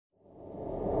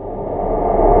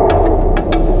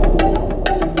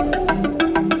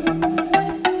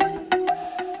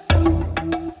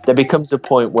there becomes a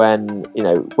point when,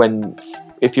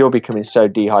 if you're becoming so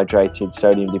dehydrated,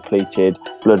 sodium depleted,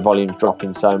 blood volume's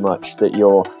dropping so much that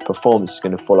your performance is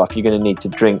going to fall off, you're going to need to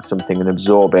drink something and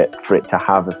absorb it for it to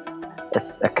have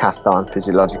a cast iron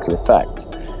physiological effect.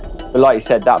 But like you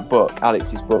said, that book,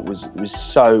 Alex's book, was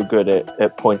so good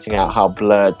at pointing out how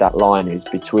blurred that line is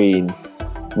between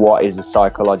what is a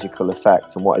psychological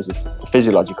effect and what is a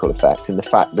physiological effect, and the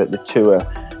fact that the two are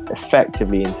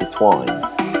effectively intertwined.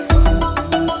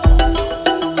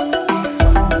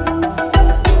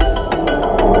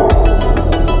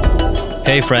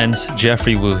 Hey friends,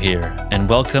 Jeffrey Wu here, and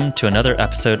welcome to another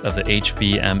episode of the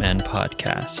HVMN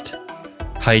podcast.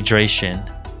 Hydration.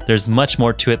 There's much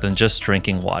more to it than just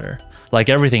drinking water. Like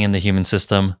everything in the human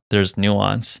system, there's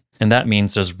nuance, and that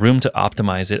means there's room to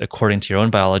optimize it according to your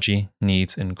own biology,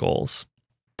 needs, and goals.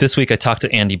 This week I talked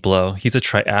to Andy Blow. He's a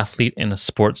triathlete and a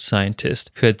sports scientist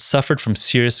who had suffered from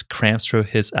serious cramps through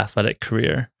his athletic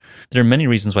career. There are many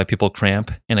reasons why people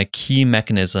cramp, and a key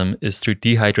mechanism is through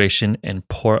dehydration and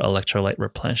poor electrolyte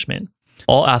replenishment.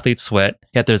 All athletes sweat,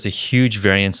 yet there's a huge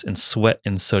variance in sweat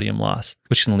and sodium loss,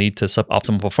 which can lead to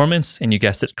suboptimal performance and, you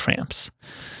guessed it, cramps.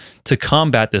 To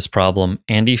combat this problem,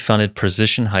 Andy founded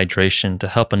Precision Hydration to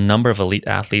help a number of elite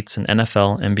athletes in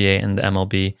NFL, NBA, and the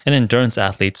MLB, and endurance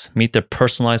athletes meet their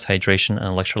personalized hydration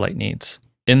and electrolyte needs.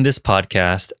 In this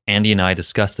podcast, Andy and I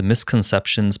discuss the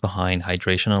misconceptions behind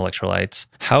hydration and electrolytes,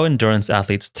 how endurance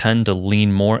athletes tend to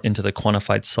lean more into the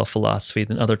quantified self-philosophy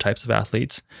than other types of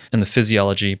athletes, and the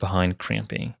physiology behind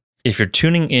cramping. If you're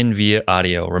tuning in via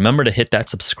audio, remember to hit that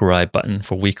subscribe button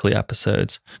for weekly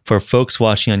episodes. For folks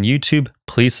watching on YouTube,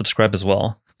 please subscribe as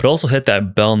well. But also hit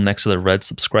that bell next to the red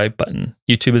subscribe button.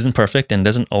 YouTube isn't perfect and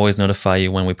doesn't always notify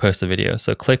you when we post a video,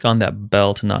 so click on that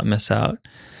bell to not miss out.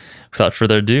 Without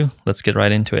further ado, let's get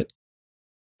right into it.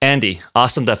 Andy,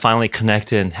 awesome to finally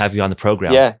connect and have you on the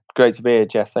program. Yeah, great to be here,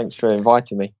 Jeff. Thanks for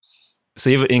inviting me. So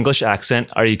you have an English accent.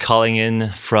 Are you calling in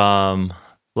from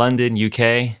London,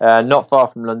 UK? Not far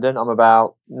from London. I'm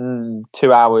about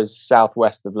 2 hours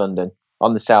southwest of London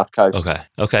on the south coast.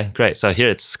 Okay, great. So here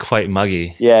it's quite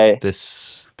muggy. Yeah.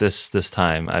 This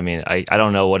time. I mean, I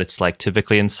don't know what it's like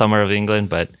typically in summer of England,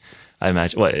 but I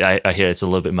imagine. Well, I hear it's a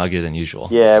little bit muggier than usual.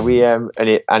 Yeah, we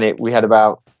we had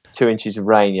about 2 inches of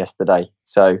rain yesterday,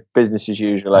 so business as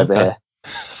usual over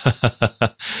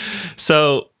here.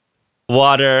 So,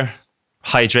 water,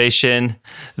 hydration,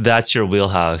 that's your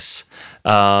wheelhouse.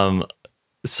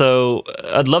 So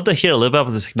I'd love to hear a little bit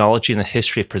about the technology and the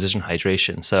history of precision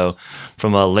hydration. So,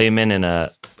 from a layman and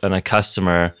a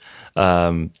customer,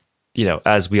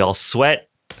 as we all sweat.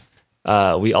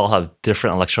 We all have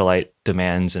different electrolyte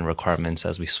demands and requirements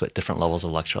as we sweat different levels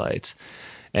of electrolytes.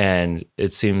 And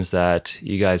it seems that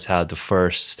you guys have the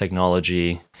first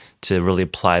technology to really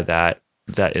apply that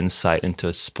insight into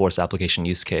a sports application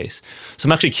use case. So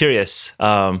I'm actually curious.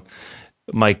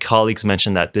 My colleagues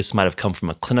mentioned that this might have come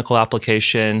from a clinical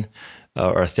application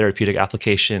or a therapeutic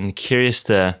application. Curious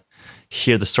to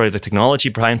hear the story of the technology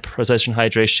behind precision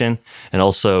hydration and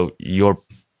also your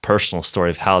personal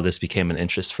story of how this became an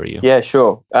interest for you. Yeah,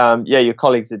 sure. Your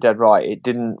colleagues are dead right.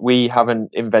 We haven't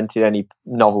invented any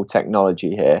novel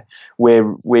technology here.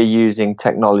 We're using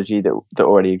technology that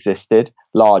already existed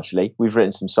largely. We've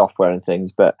written some software and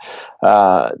things, but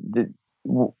the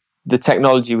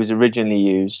technology was originally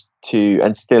used to,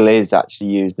 and still is actually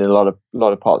used in a lot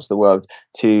of parts of the world,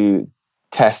 to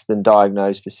test and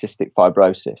diagnose for cystic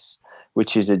fibrosis,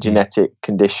 which is a genetic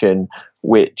condition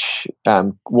which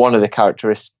one of the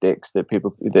characteristics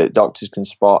that doctors can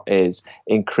spot is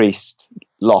increased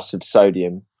loss of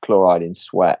sodium chloride in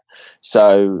sweat.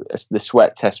 So the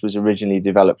sweat test was originally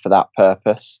developed for that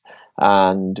purpose,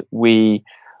 and we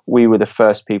were the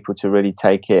first people to really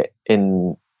take it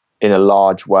in a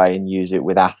large way and use it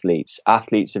with athletes.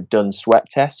 Athletes have done sweat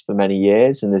tests for many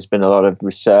years, and there's been a lot of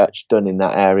research done in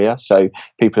that area. So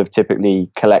people have typically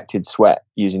collected sweat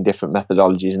using different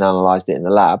methodologies and analyzed it in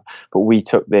the lab. But we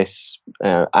took this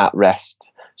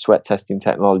at-rest sweat testing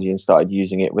technology and started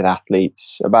using it with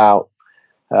athletes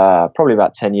probably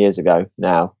about 10 years ago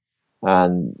now.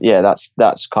 And yeah,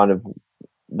 that's kind of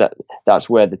that's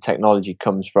where the technology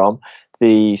comes from.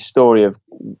 The story of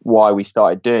why we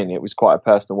started doing it was quite a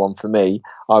personal one for me.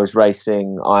 I was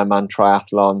racing Ironman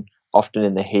triathlon, often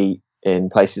in the heat in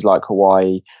places like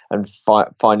Hawaii, and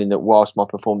finding that whilst my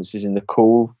performances in the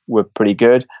cool were pretty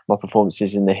good, my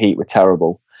performances in the heat were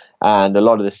terrible. And a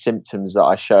lot of the symptoms that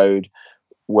I showed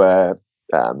were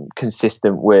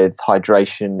consistent with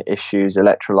hydration issues,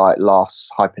 electrolyte loss,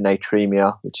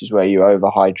 hyponatremia, which is where you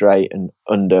overhydrate and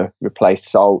under replace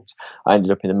salt. I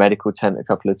ended up in a medical tent a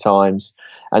couple of times.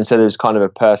 And so there was kind of a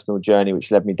personal journey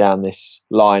which led me down this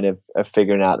line of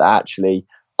figuring out that actually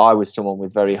I was someone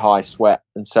with very high sweat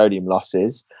and sodium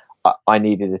losses. I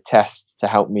needed a test to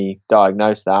help me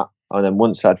diagnose that. And then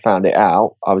once I'd found it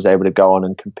out, I was able to go on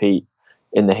and compete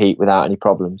in the heat without any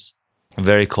problems.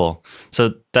 Very cool.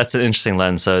 So that's an interesting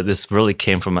lens. So this really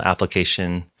came from an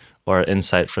application or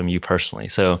insight from you personally.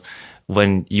 So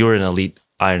when you were an elite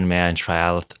Ironman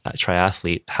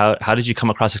triathlete, how did you come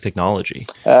across the technology?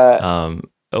 What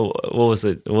was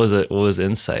it? What was the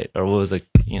insight, or what was the,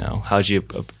 how did you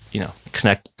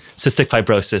connect cystic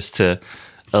fibrosis to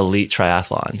elite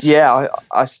triathlons? Yeah,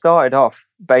 I started off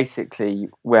basically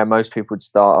where most people would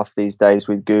start off these days,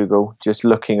 with Google, just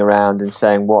looking around and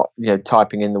saying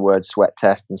typing in the word sweat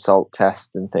test and salt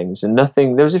test and things, and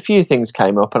nothing. There was a few things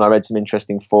came up, and I read some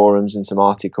interesting forums and some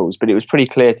articles, but it was pretty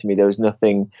clear to me there was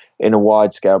nothing in a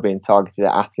wide scale being targeted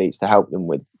at athletes to help them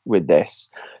with this.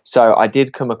 So I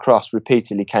did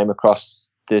repeatedly came across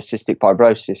the cystic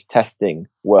fibrosis testing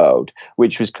world,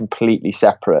 which was completely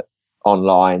separate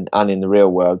online and in the real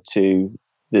world to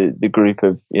the group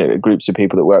of groups of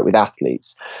people that work with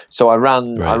athletes. So I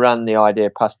ran the idea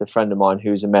past a friend of mine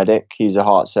who's a medic. He's a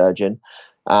heart surgeon,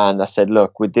 and I said,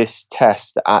 look, would this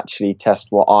test actually test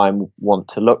what I want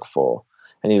to look for?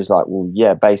 And he was like, well,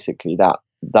 yeah, basically that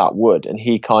would. And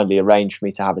he kindly arranged for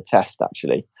me to have a test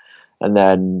actually. And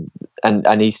then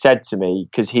and he said to me,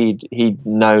 because he'd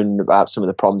known about some of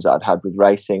the problems that I'd had with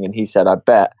racing, and he said, I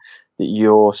bet that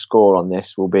your score on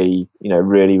this will be,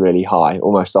 really, really high,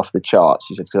 almost off the charts.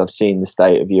 He said, because I've seen the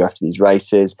state of you after these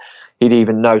races. He'd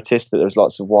even noticed that there was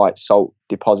lots of white salt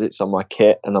deposits on my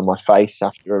kit and on my face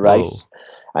after a race.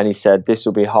 Whoa. And he said, this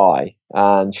will be high.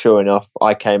 And sure enough,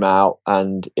 I came out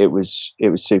and it was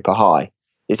super high.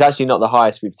 It's actually not the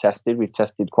highest we've tested. We've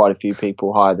tested quite a few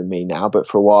people higher than me now, but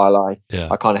for a while I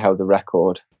kind of held the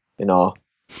record in our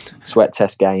sweat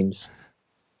test games.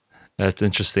 That's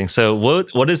interesting. So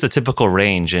what is the typical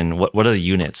range, and what are the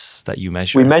units that you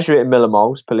measure? We measure it in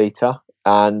millimoles per litre,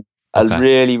 and a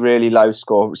really, really low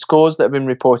score. Scores that have been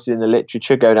reported in the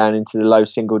literature go down into the low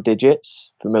single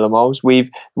digits for millimoles.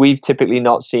 We've typically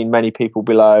not seen many people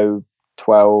below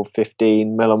 12,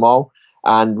 15 millimole.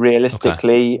 And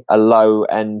realistically, a low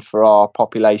end for our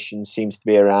population seems to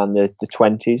be around the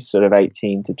 20s, sort of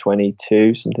 18 to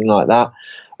 22, something like that.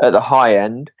 At the high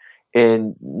end,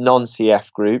 in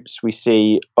non-CF groups, we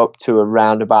see up to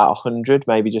around about 100,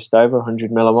 maybe just over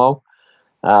 100 millimole.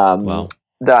 Wow.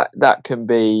 That can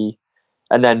be,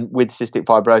 and then with cystic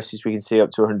fibrosis, we can see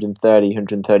up to 130,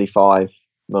 135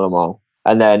 millimole.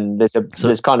 And then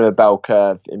there's kind of a bell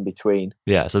curve in between.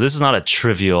 Yeah, so this is not a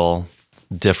trivial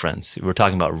difference. We're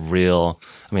talking about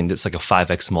it's like a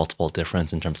 5x multiple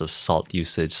difference in terms of salt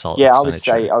usage, salt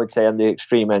expenditure. I would say on the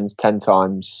extreme ends, 10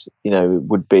 times,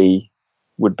 would be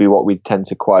what we tend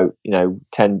to quote, 10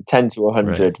 to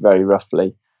 100 very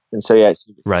roughly. And so, it's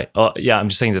right. Oh, yeah. I'm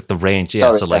just saying that the range.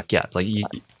 Yeah.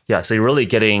 So you're really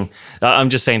getting, I'm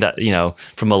just saying that,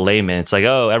 from a layman, it's like,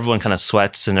 oh, everyone kind of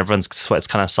sweats and everyone's sweat's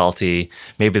kind of salty.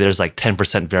 Maybe there's like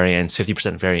 10% variance,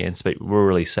 50% variance, but we're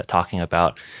really talking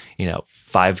about,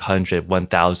 500,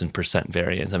 1000%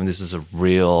 variance. I mean, this is a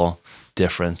real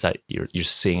difference that you're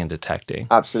seeing and detecting.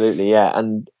 Absolutely. Yeah.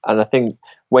 And I think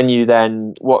when you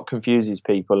then, what confuses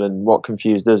people and what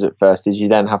confused us at first is you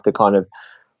then have to kind of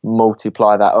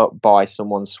multiply that up by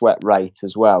someone's sweat rate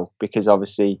as well, because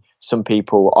obviously some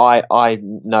people, I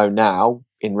know now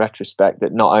in retrospect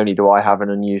that not only do I have an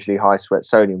unusually high sweat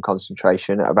sodium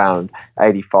concentration at around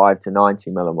 85 to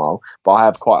 90 millimole, but I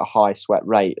have quite a high sweat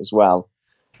rate as well.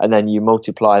 And then you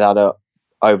multiply that up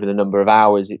over the number of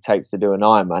hours it takes to do an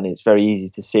Ironman. It's very easy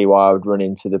to see why I would run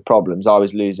into the problems. I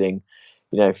was losing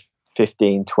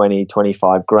 15, 20,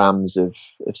 25 grams of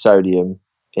sodium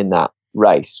in that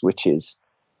race, which is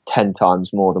 10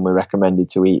 times more than we're recommended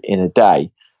to eat in a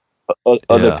day.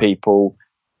 Other people,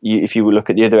 if you look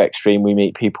at the other extreme, we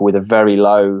meet people with a very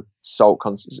low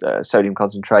sodium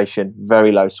concentration,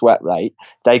 very low sweat rate.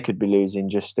 They could be losing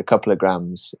just a couple of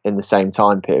grams in the same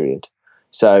time period.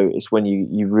 So it's when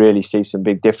you really see some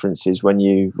big differences when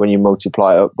you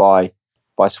multiply it up by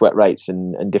sweat rates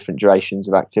and different durations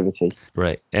of activity.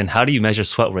 Right. And how do you measure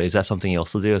sweat rate? Is that something you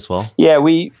also do as well? Yeah,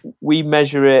 we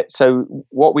measure it. So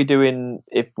what we do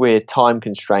if we're time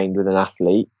constrained with an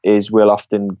athlete is we'll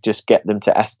often just get them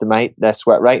to estimate their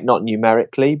sweat rate, not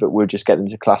numerically, but we'll just get them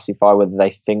to classify whether they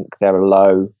think they're a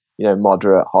low,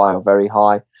 moderate, high, or very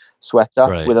high. sweater.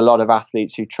 Right. With a lot of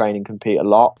athletes who train and compete a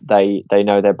lot, they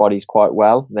know their bodies quite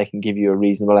well. They can give you a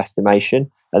reasonable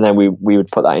estimation, and then we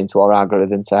would put that into our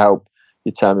algorithm to help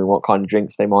determine what kind of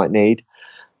drinks they might need.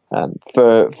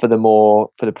 For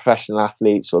the professional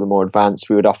athletes or the more advanced,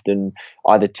 we would often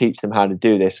either teach them how to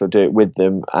do this or do it with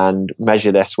them and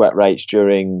measure their sweat rates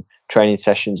during training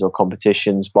sessions or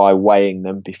competitions by weighing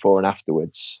them before and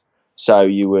afterwards. So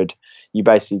you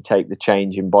basically take the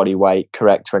change in body weight,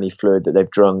 correct for any fluid that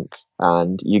they've drunk,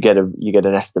 and you get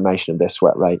an estimation of their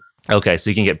sweat rate. Okay, so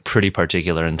you can get pretty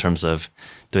particular in terms of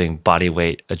doing body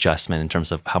weight adjustment in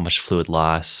terms of how much fluid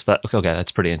loss. But okay,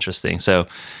 that's pretty interesting. So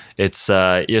it's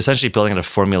you're essentially building a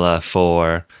formula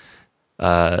for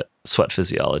sweat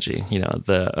physiology.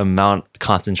 The amount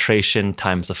concentration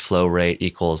times the flow rate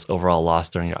equals overall loss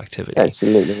during your activity.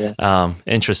 Absolutely, yeah.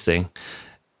 Interesting.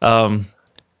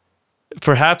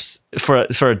 Perhaps for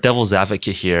a devil's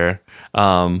advocate here,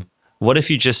 what if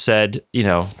you just said,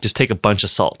 just take a bunch of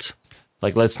salt?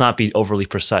 Like, let's not be overly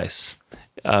precise.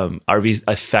 Are we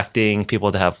affecting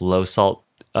people to have low salt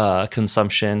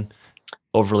consumption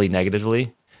overly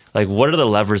negatively? Like, what are the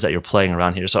levers that you're playing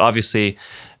around here? So obviously,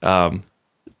 not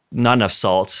enough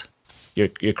salt,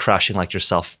 you're crashing like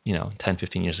yourself, 10,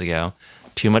 15 years ago.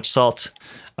 Too much salt,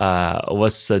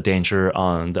 what's the danger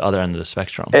on the other end of the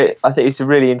spectrum? I think it's a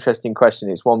really interesting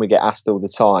question. It's one we get asked all the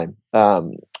time.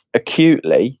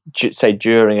 Acutely, say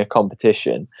during a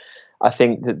competition, I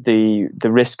think that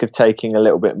the risk of taking a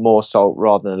little bit more salt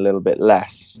rather than a little bit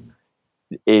less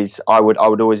is, I would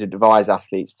always advise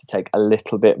athletes to take a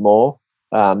little bit more.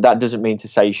 That doesn't mean to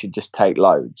say you should just take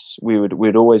loads.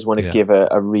 We'd always want to give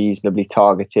a reasonably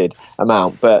targeted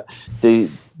amount. But the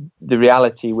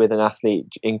reality with an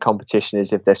athlete in competition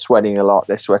is if they're sweating a lot,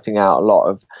 they're sweating out a lot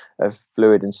of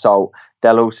fluid and salt,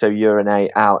 they'll also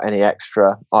urinate out any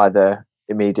extra either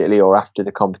immediately or after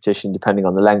the competition, depending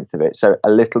on the length of it. So a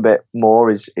little bit more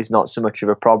is not so much of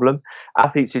a problem.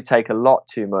 Athletes who take a lot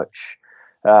too much,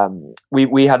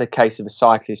 we had a case of a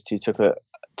cyclist who took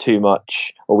too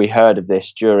much, or we heard of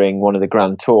this during one of the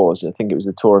Grand Tours. I think it was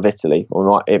the Tour of Italy,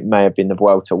 or it may have been the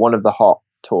Vuelta, one of the hot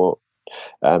tour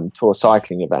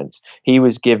cycling events. He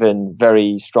was given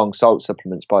very strong salt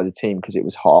supplements by the team because it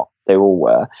was hot. They all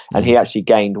were. And he actually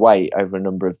gained weight over a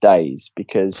number of days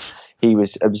because he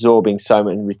was absorbing so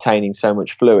much and retaining so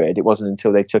much fluid. It wasn't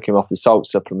until they took him off the salt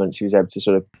supplements he was able to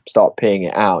sort of start peeing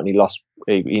it out, and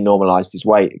he normalized his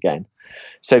weight again.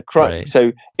 So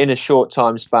so in a short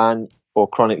time span or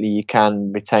chronically, you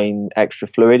can retain extra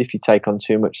fluid if you take on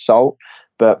too much salt.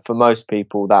 But for most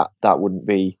people, that wouldn't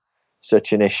be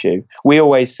such an issue. We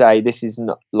always say this is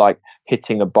not like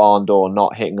hitting a barn door,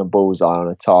 not hitting a bullseye on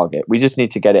a target. We just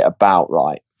need to get it about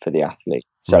right for the athlete.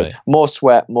 So more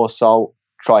sweat, more salt,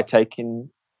 try taking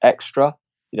extra,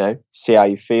 see how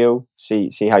you feel, see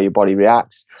how your body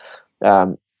reacts.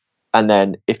 And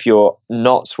then if you're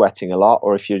not sweating a lot,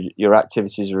 or if your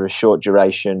activities are a short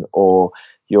duration, or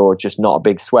you're just not a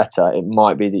big sweater, it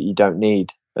might be that you don't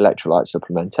need electrolyte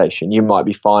supplementation. You might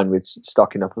be fine with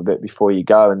stocking up a bit before you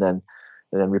go and then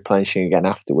replenishing again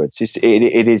afterwards.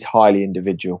 It is highly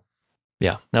individual.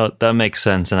 Yeah, no, that makes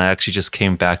sense. And I actually just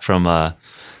came back from a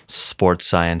sports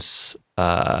science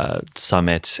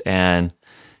summit, and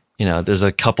there's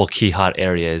a couple key hot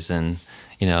areas, and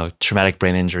traumatic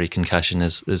brain injury, concussion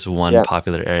is one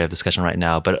popular area of discussion right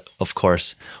now. But of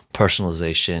course,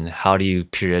 personalization. How do you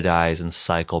periodize and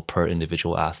cycle per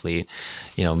individual athlete?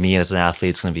 Me as an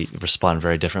athlete is going to respond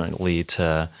very differently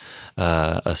to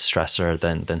a stressor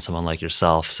than someone like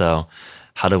yourself. So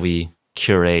how do we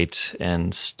curate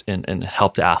and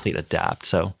help the athlete adapt?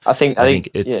 So I think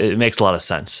it makes a lot of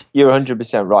sense. You're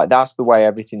 100% right. That's the way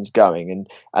everything's going,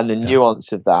 and the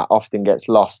nuance of that often gets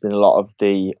lost in a lot of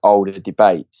the older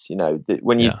debates.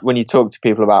 When you talk to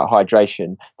people about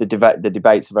hydration, the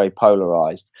debates are very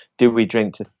polarized. Do we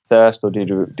drink to thirst, or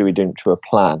do we drink to a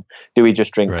plan? Do we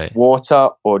just drink water,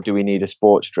 or do we need a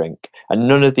sports drink? And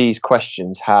none of these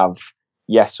questions have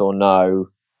yes or no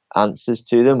answers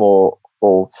to them, or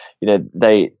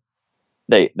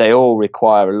they all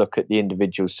require a look at the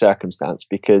individual circumstance,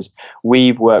 because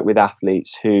we've worked with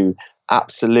athletes who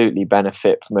absolutely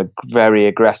benefit from a very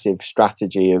aggressive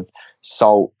strategy of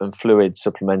salt and fluid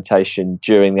supplementation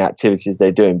during the activities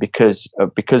they're doing because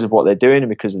of what they're doing and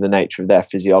because of the nature of their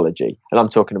physiology. And I'm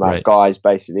talking about guys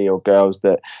basically, or girls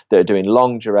that are doing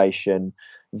long duration,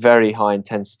 very high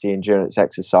intensity endurance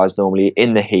exercise, normally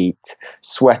in the heat,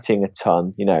 sweating a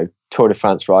ton, Tour de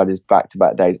France riders,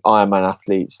 back-to-back days, Ironman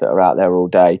athletes that are out there all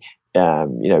day,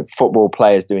 football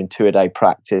players doing 2-a-day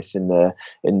practice in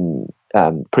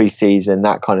pre-season,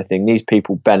 that kind of thing. These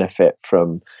people benefit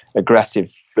from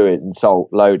aggressive fluid and salt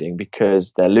loading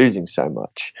because they're losing so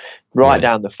much. Right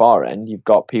down the far end, you've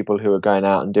got people who are going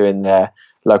out and doing their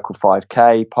local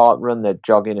 5K park run. They're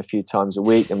jogging a few times a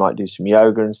week. They might do some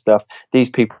yoga and stuff. These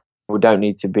people don't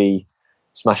need to be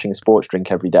smashing a sports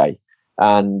drink every day.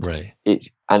 And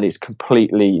it's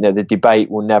completely, the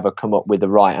debate will never come up with the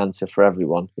right answer for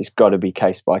everyone. It's got to be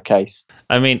case by case.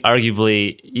 I mean,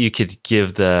 arguably, you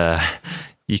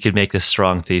could make the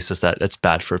strong thesis that it's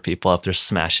bad for people if they're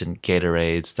smashing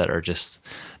Gatorades that are just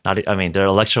not. I mean, they're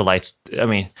electrolytes. I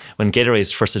mean, when Gatorade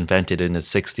was first invented in the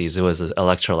 '60s, it was an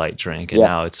electrolyte drink, and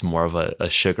now it's more of a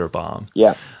sugar bomb.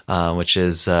 Yeah, which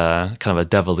is kind of a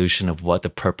devolution of what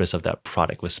the purpose of that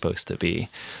product was supposed to be.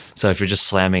 So if you're just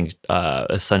slamming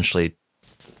essentially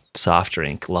soft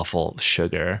drink level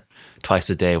sugar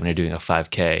twice a day when you're doing a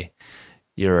 5K,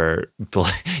 you're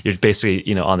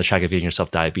basically on the track of giving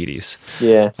yourself diabetes.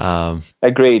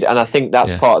 Agreed. And I think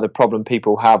that's part of the problem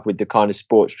people have with the kind of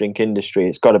sports drink industry.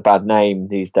 It's got a bad name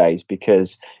these days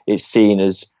because it's seen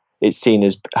as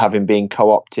having been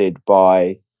co-opted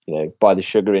by the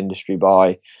sugar industry,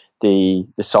 by the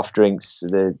soft drinks,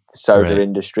 the soda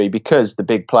industry, because the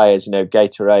big players,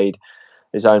 Gatorade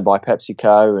is owned by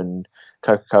PepsiCo and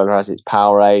Coca-Cola has its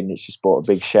Powerade, and it's just bought a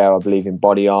big share, I believe, in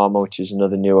Body Armor, which is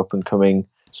another new up-and-coming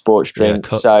sports drink.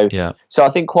 So I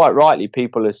think quite rightly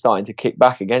people are starting to kick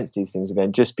back against these things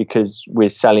again, just because we're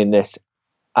selling this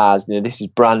as, this is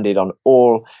branded on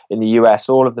in the US,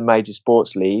 all of the major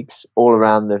sports leagues, all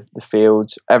around the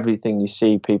fields. Everything you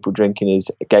see people drinking is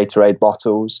Gatorade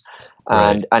bottles.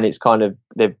 And it's kind of,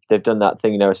 they've done that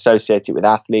thing, associate it with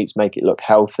athletes, make it look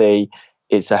healthy.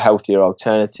 It's a healthier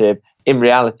alternative. In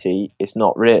reality, it's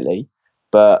not really,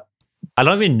 but I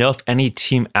don't even know if any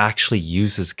team actually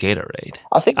uses Gatorade.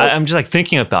 I think I'm just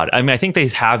thinking about it. I mean, I think they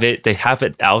have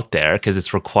it out there because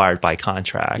it's required by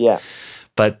contract. Yeah.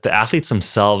 But the athletes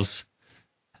themselves,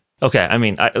 okay, I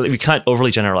mean, we can't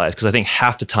overly generalize because I think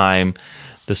half the time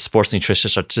the sports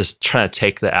nutritionists are just trying to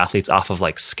take the athletes off of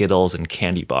Skittles and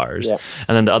candy bars. Yeah.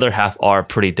 And then the other half are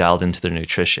pretty dialed into their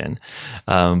nutrition.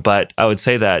 But I would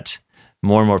say that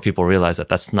more and more people realize that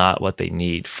that's not what they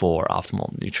need for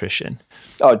optimal nutrition.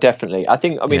 Oh, definitely. I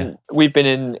mean, we've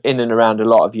been in and around a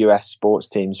lot of US sports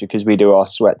teams because we do our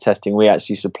sweat testing. We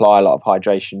actually supply a lot of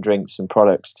hydration drinks and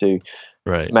products to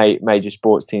major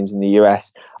sports teams in the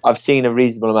US. I've seen a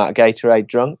reasonable amount of Gatorade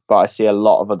drunk, but I see a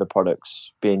lot of other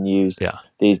products being used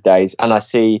these days. And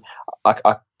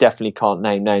I definitely can't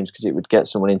name names because it would get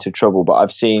someone into trouble, but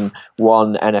I've seen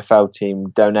one NFL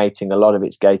team donating a lot of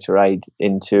its Gatorade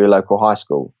into a local high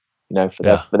school,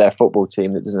 for their football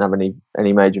team that doesn't have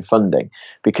any major funding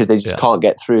because they just can't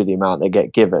get through the amount they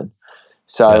get given.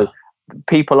 So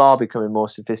people are becoming more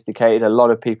sophisticated. A lot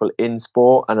of people in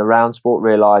sport and around sport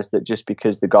realize that just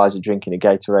because the guys are drinking a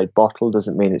Gatorade bottle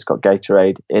doesn't mean it's got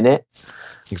Gatorade in it.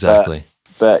 Exactly.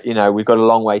 But we've got a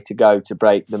long way to go to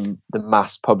break the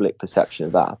mass public perception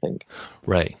of that, I think.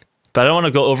 Right. But I don't want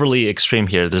to go overly extreme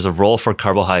here. There's a role for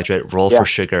carbohydrate, role for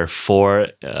sugar, for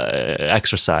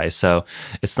exercise. So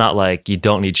it's not like you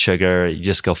don't need sugar, you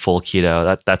just go full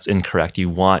keto. That's incorrect. You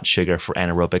want sugar for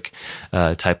anaerobic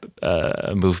type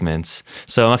movements.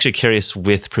 So I'm actually curious,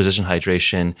 with precision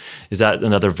hydration, is that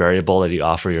another variable that you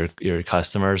offer your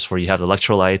customers, where you have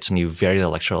electrolytes and you vary the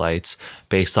electrolytes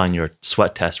based on your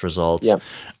sweat test results? Yeah.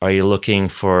 Are you looking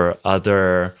for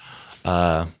other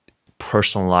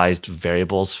personalized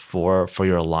variables for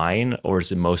your line, or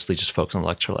is it mostly just focused on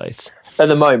electrolytes? At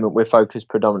the moment, we're focused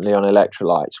predominantly on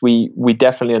electrolytes. We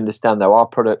definitely understand, though, our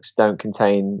products don't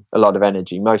contain a lot of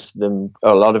energy.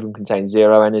 A lot of them contain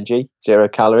zero energy, 0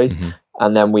 calories. Mm-hmm.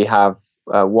 And then we have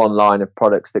one line of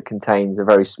products that contains a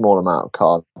very small amount of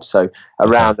carbs. So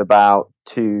around about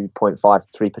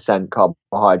 2.5 to 3%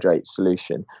 carbohydrate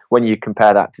solution. When you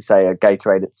compare that to, say, a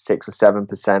Gatorade at 6 or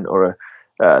 7% or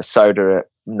a soda at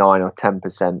 9 or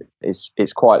 10%,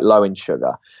 it's quite low in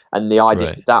sugar. And the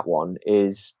idea with that one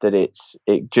is that it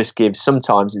just gives,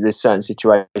 sometimes there's certain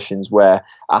situations where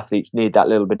athletes need that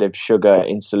little bit of sugar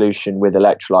in solution with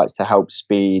electrolytes to help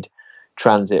speed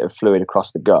transit of fluid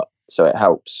across the gut. So it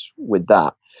helps with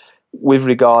that. With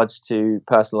regards to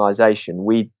personalization,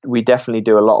 we definitely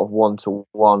do a lot of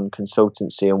one-to-one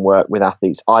consultancy and work with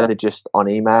athletes, either just on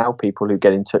email, people who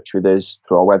get in touch with us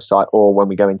through our website, or when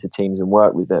we go into teams and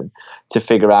work with them to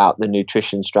figure out the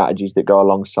nutrition strategies that go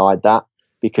alongside that.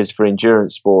 Because for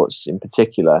endurance sports in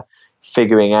particular,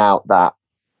 figuring out that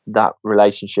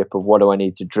relationship of what do I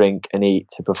need to drink and eat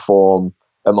to perform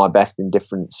at my best in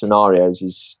different scenarios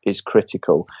is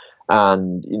critical.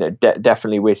 And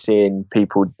definitely we're seeing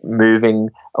people moving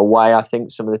away, I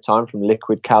think, some of the time from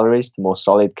liquid calories to more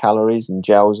solid calories and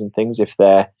gels and things if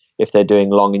they're doing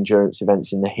long endurance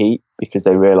events in the heat, because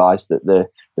they realize that the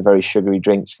very sugary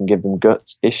drinks can give them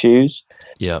gut issues.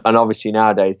 Yeah. And obviously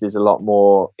nowadays there's a lot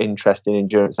more interest in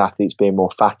endurance athletes being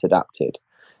more fat adapted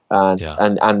and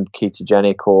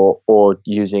ketogenic or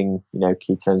using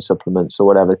ketone supplements or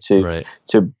whatever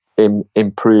to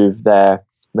improve their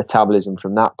metabolism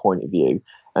from that point of view.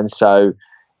 And so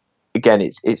again,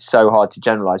 it's so hard to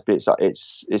generalize, but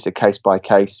it's a case by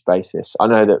case basis. I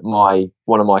know that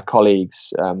one of my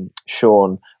colleagues,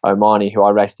 Sean Omani, who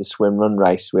I raced a swim run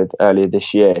race with earlier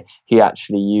this year, he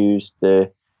actually used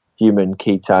the human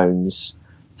ketones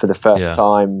for the first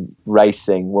time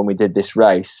racing when we did this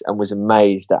race, and was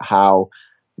amazed at how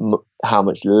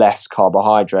much less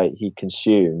carbohydrate he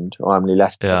consumed, or how many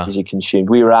less calories he consumed.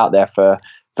 We were out there for a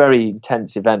very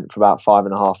intense event for about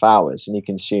 5.5 hours, and he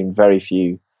consumed very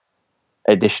few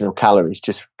additional calories,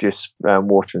 just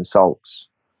water and salts.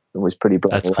 It was pretty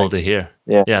blown That's away. cool to hear.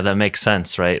 Yeah, that makes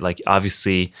sense, right? Like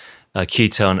obviously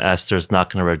ketone ester is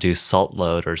not going to reduce salt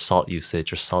load or salt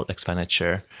usage or salt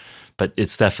expenditure, but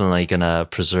it's definitely going to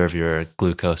preserve your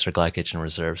glucose or glycogen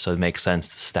reserve. So it makes sense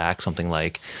to stack something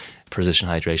like precision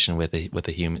hydration with the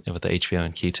HVO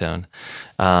and ketone.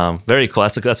 Very cool.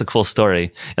 That's a cool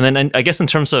story. And then I guess in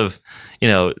terms of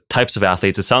types of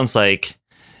athletes, it sounds like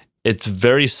it's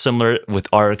very similar with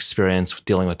our experience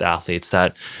dealing with athletes,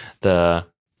 that the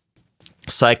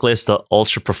cyclists, the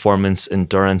ultra performance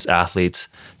endurance athletes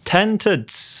tend to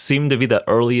seem to be the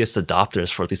earliest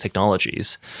adopters for these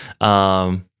technologies.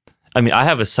 I mean, I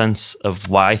have a sense of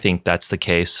why I think that's the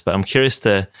case, but I'm curious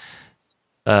to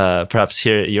perhaps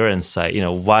hear your insight.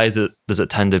 Why does it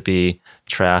tend to be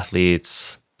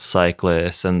triathletes,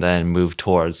 cyclists, and then move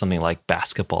towards something like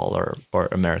basketball or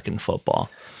American football?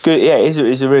 Good. Yeah,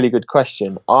 it's a really good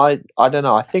question. I don't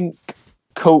know. I think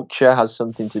culture has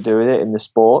something to do with it in the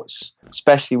sports,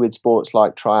 especially with sports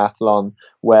like triathlon,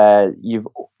 where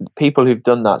people who've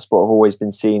done that sport have always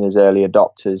been seen as early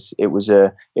adopters. It was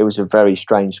a very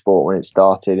strange sport when it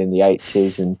started in the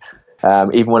 80s, and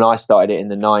even when I started it in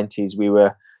the 90s, we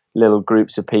were little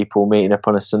groups of people meeting up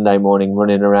on a Sunday morning,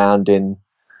 running around in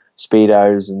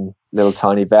Speedos and little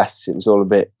tiny vests. It was all a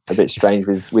bit strange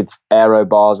with aero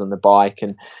bars on the bike.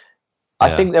 And I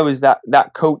think there was that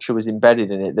culture was embedded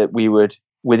in it, that we would,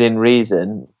 within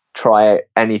reason, try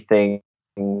anything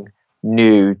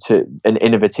new and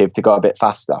innovative to go a bit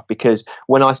faster. Because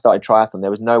when I started triathlon,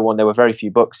 there were very few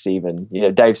books even.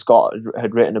 Dave Scott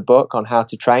had written a book on how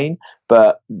to train,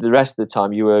 but the rest of the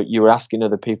time you were asking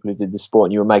other people who did the sport,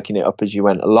 and you were making it up as you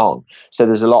went along. So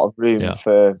there's a lot of room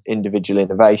for individual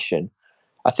innovation.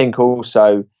 I think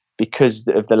also because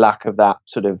of the lack of that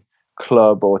sort of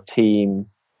club or team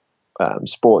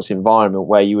sports environment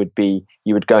where you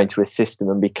would go into a system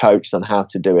and be coached on how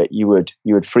to do it, you would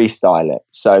freestyle it.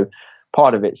 So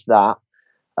part of it's that.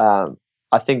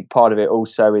 I think part of it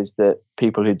also is that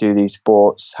people who do these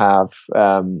sports have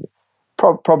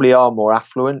probably are more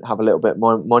affluent, have a little bit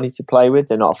more money to play with.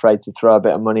 They're not afraid to throw a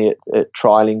bit of money at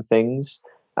trialing things,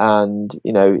 and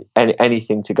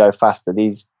anything to go faster.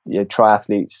 These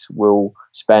triathletes will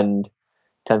spend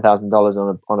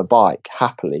 $10,000 on a bike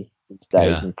happily these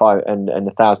days, and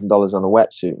 $1,000 on a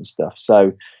wetsuit and stuff.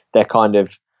 So they're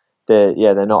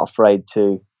not afraid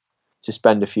to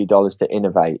spend a few dollars to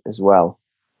innovate as well.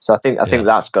 So I think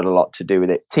that's got a lot to do with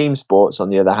it. Team sports, on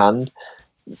the other hand,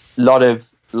 a lot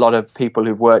of people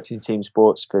who've worked in team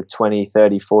sports for 20,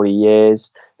 30, 40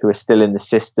 years, who are still in the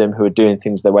system, who are doing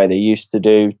things the way they used to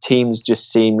do. Teams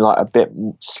just seem like a bit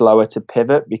slower to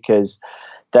pivot because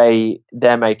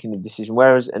they're making the decision,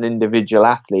 whereas an individual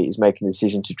athlete is making the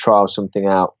decision to trial something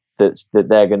out that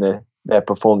their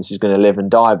performance is going to live and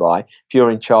die by. If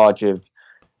you're in charge of,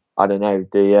 I don't know,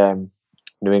 the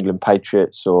New England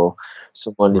Patriots or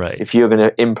someone, if you're going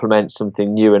to implement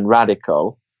something new and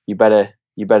radical, you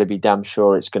better be damn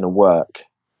sure it's going to work,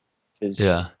 because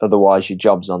otherwise your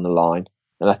job's on the line.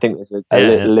 And I think there's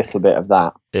a little bit of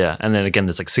that. Yeah. And then again,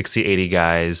 there's like 60, 80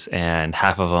 guys, and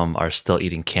half of them are still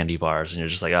eating candy bars. And you're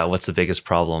just like, oh, what's the biggest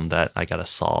problem that I got to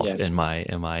solve in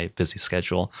my busy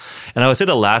schedule? And I would say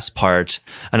the last part,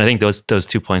 and I think those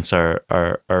 2 points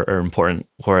are important,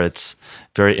 where it's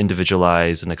very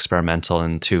individualized and experimental.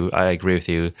 And two, I agree with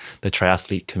you, the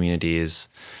triathlete community is,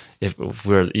 if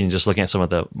we're just looking at some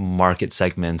of the market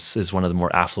segments, is one of the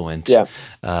more affluent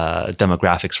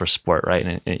demographics for sport, right?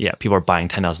 And people are buying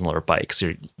 $10,000 bikes.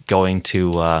 You're going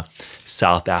to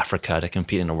South Africa to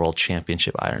compete in a world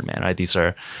championship Ironman, right? These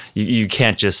are, you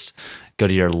can't just go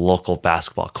to your local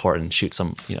basketball court and shoot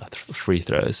some, free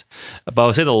throws. But I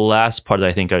would say the last part that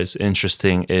I think is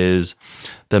interesting is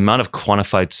the amount of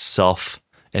quantified self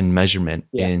and measurement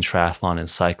in triathlon and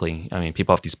cycling. I mean,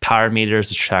 people have these power meters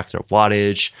to track their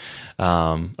wattage,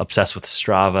 obsessed with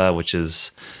Strava, which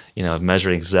is,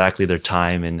 measuring exactly their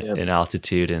time in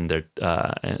altitude and their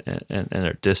and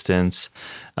their distance.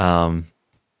 And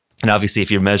obviously, if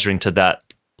you're measuring to that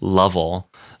level,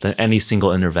 then any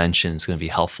single intervention is going to be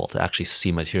helpful to actually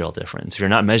see material difference. If you're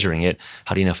not measuring it,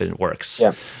 how do you know if it works?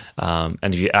 Yeah.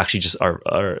 And if you actually just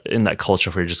are in that culture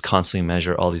where you just constantly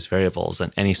measure all these variables,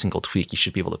 then any single tweak you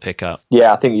should be able to pick up.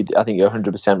 Yeah, I think you're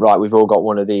 100% right. We've all got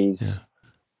one of these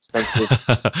expensive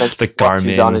the watches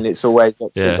Garmin on, and it's always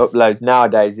it uploads.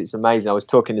 Nowadays, it's amazing. I was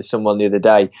talking to someone the other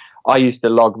day. I used to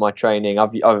log my training. I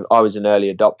was an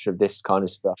early adopter of this kind of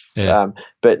stuff.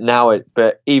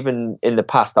 But even in the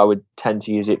past, I would tend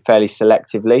to use it fairly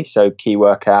selectively. So key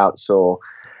workouts or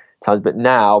times. But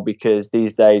now, because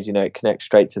these days, it connects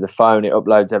straight to the phone, it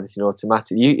uploads everything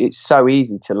automatically. It's so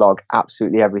easy to log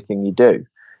absolutely everything you do,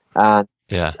 and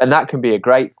that can be a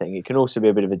great thing. It can also be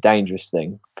a bit of a dangerous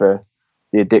thing for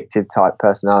the addictive type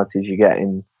personalities you get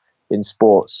in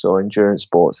sports or endurance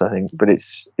sports, I think. But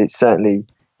it's certainly,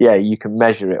 you can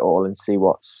measure it all and see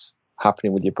what's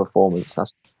happening with your performance.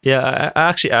 I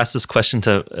actually asked this question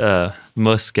to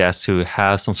most guests who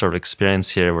have some sort of experience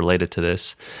here related to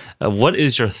this. What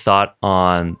is your thought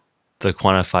on the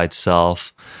quantified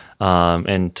self?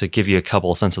 And to give you a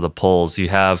couple of sense of the polls, you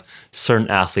have certain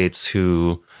athletes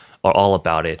who are all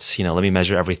about it. Let me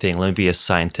measure everything. Let me be a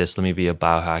scientist. Let me be a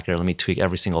biohacker. Let me tweak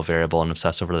every single variable and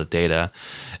obsess over the data.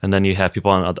 And then you have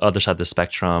people on the other side of the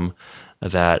spectrum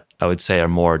that I would say are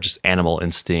more just animal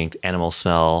instinct, animal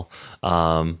smell.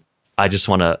 I just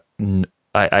want to,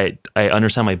 I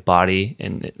understand my body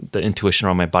and the intuition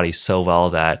around my body so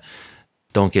well that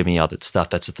don't give me all that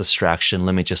stuff. That's a distraction.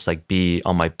 Let me just be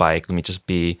on my bike. Let me just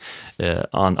be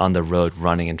on the road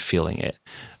running and feeling it.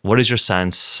 What is your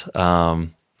sense?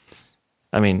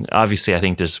 I mean, obviously, I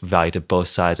think there's value to both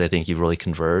sides. I think you really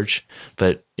converge.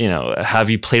 But, have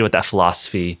you played with that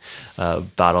philosophy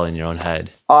battle in your own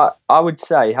head? I would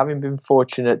say, having been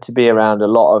fortunate to be around a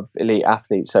lot of elite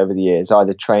athletes over the years,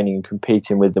 either training and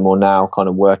competing with them or now kind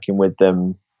of working with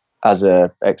them as an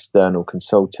external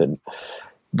consultant,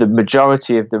 the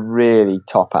majority of the really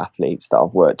top athletes that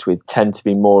I've worked with tend to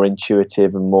be more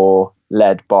intuitive and more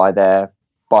led by their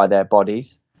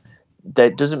bodies.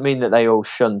 That doesn't mean that they all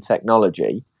shun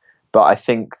technology, but I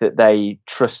think that they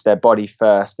trust their body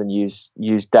first and use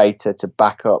data to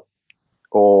back up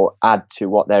or add to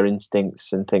what their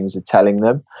instincts and things are telling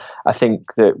them. I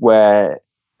think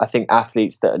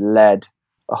athletes that are led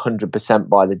 100%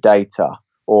 by the data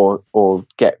or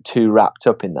get too wrapped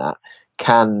up in that,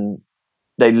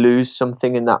 they lose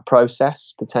something in that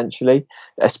process potentially,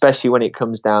 especially when it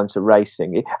comes down to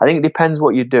racing. I think it depends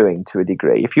what you're doing to a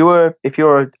degree. If you're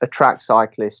a track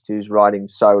cyclist who's riding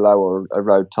solo or a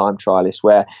road time trialist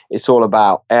where it's all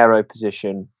about aero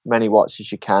position, many watts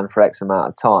as you can for X amount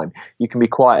of time, you can be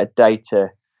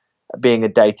being a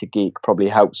data geek probably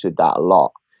helps with that a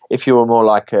lot. If you're more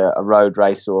like a road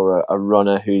racer or a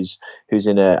runner who's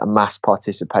in a mass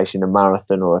participation in a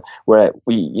marathon, or where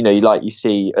you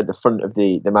see at the front of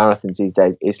the marathons these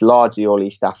days, it's largely all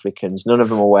East Africans. None of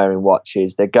them are wearing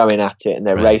watches. They're going at it and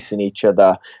they're racing each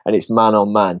other, and it's man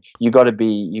on man. You've got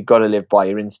to live by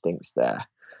your instincts there,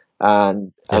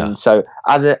 and so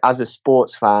as a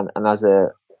sports fan and as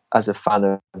a fan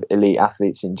of elite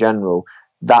athletes in general,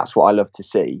 that's what I love to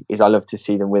see. I love to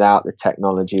see them without the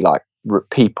technology, like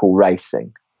people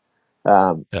racing.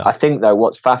 I think though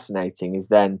what's fascinating is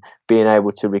then being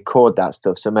able to record that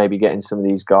stuff, so maybe getting some of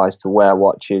these guys to wear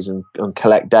watches and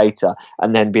collect data,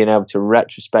 and then being able to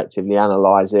retrospectively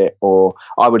analyze it. Or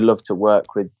I would love to work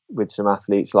with some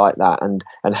athletes like that and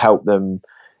help them.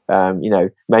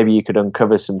 Maybe you could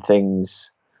uncover some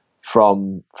things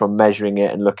from measuring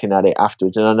it and looking at it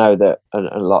afterwards, and I know that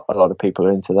a lot of people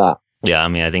are into that. Yeah, I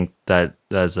mean, I think that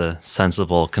that's a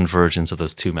sensible convergence of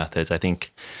those two methods. I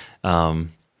think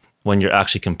when you're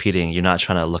actually competing, you're not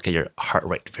trying to look at your heart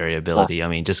rate variability. I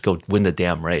mean, just go win the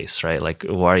damn race, right? Like,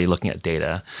 why are you looking at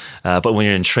data? But when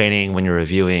you're in training, when you're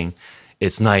reviewing,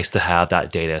 it's nice to have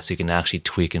that data so you can actually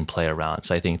tweak and play around.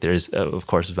 So I think there's, of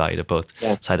course, value to both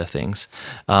side of things.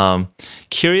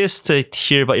 Curious to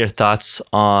hear about your thoughts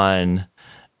on,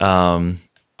 I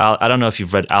don't know if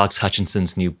you've read Alex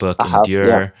Hutchinson's new book,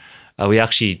 Endure. We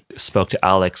actually spoke to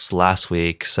Alex last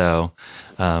week, so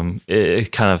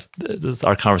it kind of,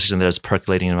 our conversation there is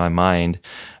percolating in my mind.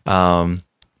 I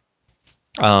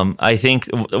think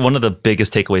one of the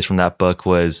biggest takeaways from that book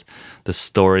was the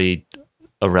story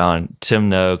around Tim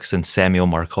Noakes and Samuel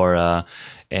Marcora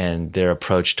and their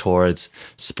approach towards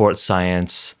sports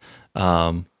science,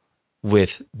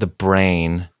 with the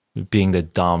brain being the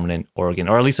dominant organ,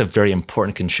 or at least a very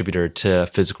important contributor to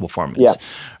physical performance,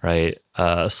 right?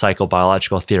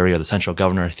 Psychobiological theory, or the central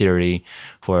governor theory,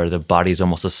 where the body is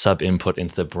almost a sub-input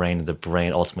into the brain, and the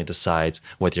brain ultimately decides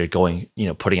whether you're going,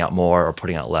 putting out more or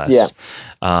putting out less.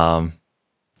 And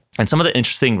some of the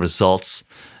interesting results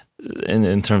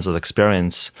in terms of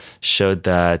experience showed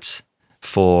that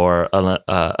for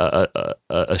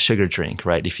a sugar drink,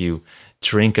 right? If you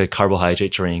drink a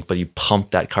carbohydrate drink, but you pump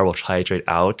that carbohydrate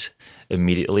out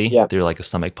immediately through like a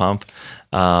stomach pump,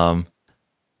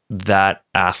 that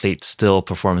athlete still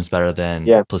performs better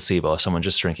than placebo, someone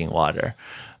just drinking water.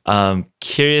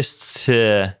 Curious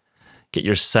to get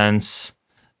your sense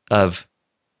of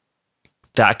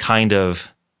that kind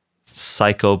of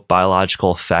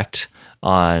psychobiological effect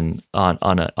on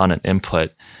an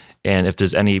input, and if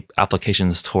there's any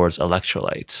applications towards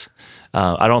electrolytes.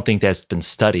 I don't think that's been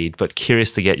studied, but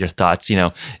curious to get your thoughts.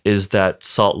 Is that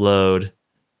salt load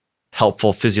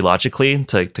helpful physiologically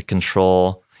to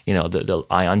control, the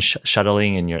ion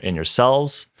shuttling in your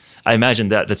cells? I imagine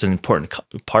that's an important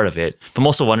part of it. But I'm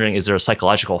also wondering, is there a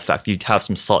psychological effect? You have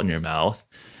some salt in your mouth,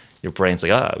 your brain's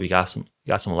like, we got some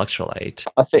electrolyte.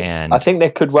 I think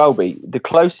there could well be. The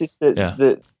closest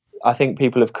that I think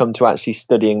people have come to actually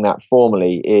studying that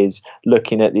formally is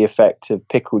looking at the effect of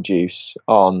pickle juice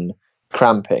on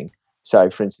cramping.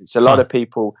 So, for instance, a lot of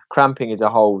people, cramping is a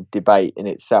whole debate in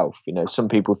itself. Some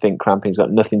people think cramping's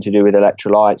got nothing to do with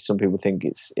electrolytes. Some people think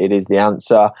it is the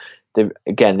answer. The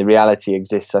reality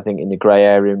exists, I think, in the grey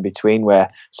area in between,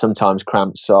 where sometimes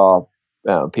cramps are,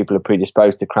 people are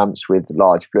predisposed to cramps with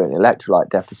large fluid and electrolyte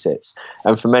deficits.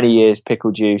 And for many years,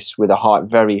 pickle juice with a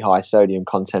very high sodium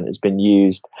content has been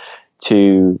used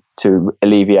to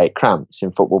alleviate cramps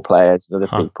in football players and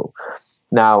other people.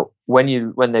 Now,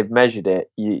 when they've measured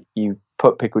it, you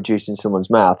put pickle juice in someone's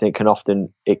mouth, and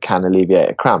it can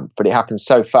alleviate a cramp, but it happens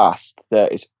so fast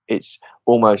that it's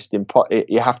almost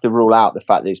you have to rule out the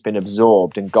fact that it's been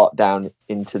absorbed and got down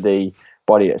into the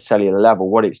body at a cellular level.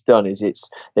 What it's done is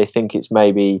they think it's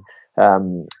maybe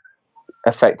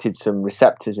affected some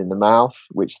receptors in the mouth,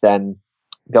 which then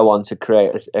go on to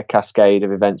create a cascade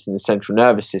of events in the central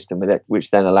nervous system,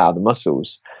 which then allow the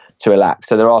muscles to relax.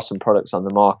 So there are some products on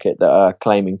the market that are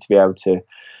claiming to be able to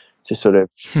sort of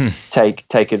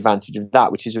take advantage of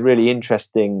that, which is a really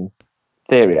interesting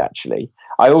theory, actually.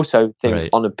 I also think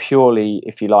on a purely,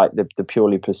 if you like, the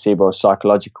purely placebo or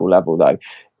psychological level, though,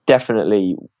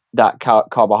 definitely that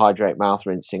carbohydrate mouth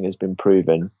rinsing has been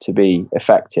proven to be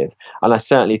effective. And I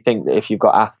certainly think that if you've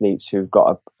got athletes who've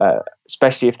got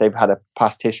especially if they've had a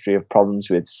past history of problems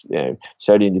with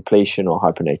sodium depletion or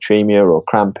hyponatremia or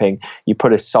cramping, you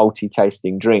put a salty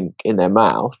tasting drink in their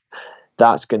mouth,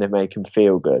 that's going to make them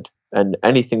feel good. And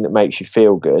anything that makes you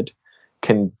feel good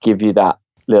can give you that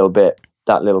little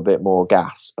bit more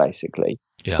gas, basically.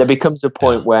 There becomes a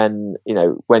point when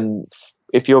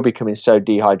if you're becoming so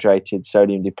dehydrated,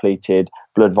 sodium depleted,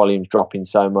 blood volume's dropping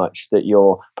so much that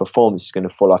your performance is going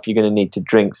to fall off, you're going to need to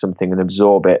drink something and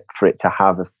absorb it for it to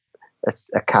have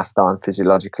a cast iron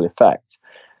physiological effect.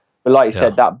 But like you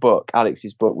said, that book,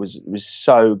 Alex's book, was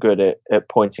so good at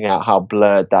pointing out how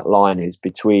blurred that line is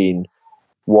between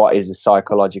what is a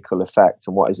psychological effect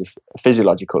and what is a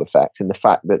physiological effect, and the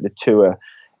fact that the two are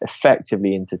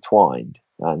effectively intertwined.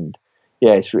 And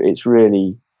it's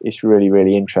really,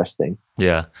 really interesting.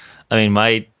 Yeah. I mean,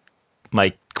 my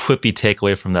quippy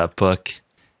takeaway from that book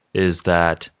is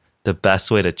that the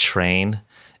best way to train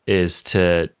is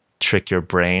to trick your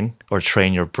brain or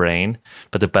train your brain.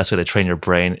 But the best way to train your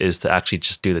brain is to actually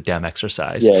just do the damn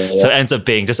exercise. So it ends up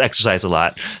being just exercise a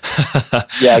lot.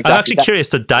 Exactly. I'm actually curious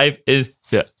to dive in.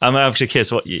 Yeah. I'm actually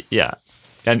curious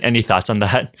and any thoughts on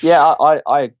that? Yeah,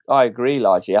 I agree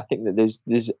largely. I think that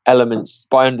there's elements,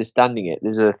 by understanding it,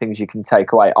 there's other things you can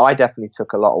take away. I definitely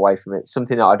took a lot away from it,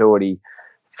 something that I'd already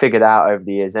figured out over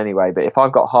the years anyway. But if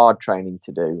I've got hard training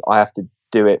to do, I have to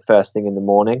do it first thing in the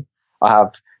morning. I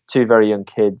have 2 very young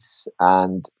kids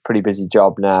and pretty busy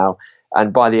job now.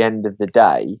 And by the end of the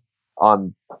day,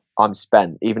 I'm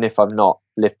spent, even if I've not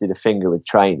lifted a finger with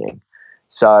training.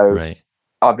 So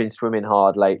I've been swimming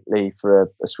hard lately for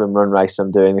a swim run race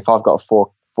I'm doing. If I've got a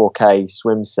 4K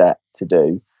swim set to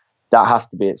do, that has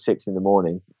to be at 6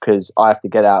 a.m, because I have to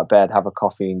get out of bed, have a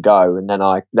coffee and go. And then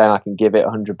I can give it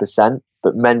 100%.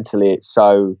 But mentally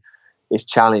it's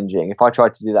challenging. If I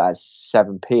tried to do that at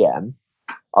 7 p.m,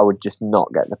 I would just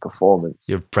not get the performance.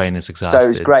 Your brain is exhausted. So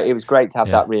it was great to have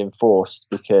that reinforced,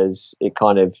 because it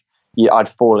kind of, I'd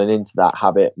fallen into that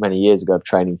habit many years ago of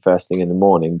training first thing in the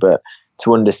morning, but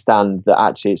to understand that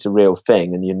actually it's a real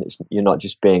thing and you're not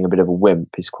just being a bit of a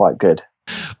wimp is quite good.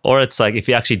 Or it's like if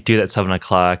you actually do that 7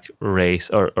 o'clock race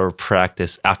or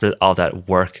practice after all that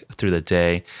work through the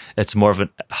day, it's more of a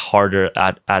harder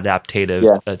adaptive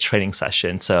training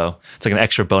session. So it's like an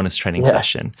extra bonus training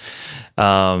session.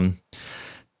 I'm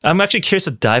actually curious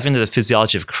to dive into the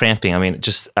physiology of cramping. I mean,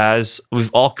 just as we've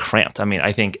all cramped. I mean,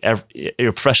 I think you're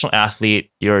a professional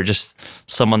athlete. You're just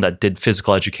someone that did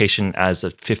physical education as a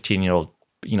 15-year-old,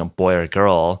 boy or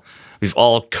girl. We've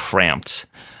all cramped.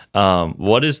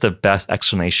 What is the best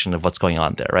explanation of what's going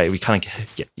on there, right? We kind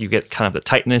of get kind of the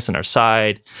tightness in our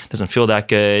side, doesn't feel that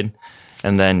good,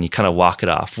 and then you kind of walk it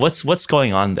off. What's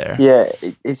going on there? Yeah,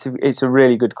 it's a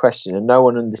really good question, and no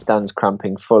one understands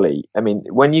cramping fully. I mean,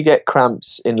 when you get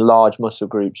cramps in large muscle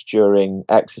groups during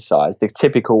exercise, the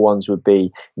typical ones would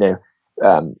be,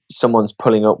 someone's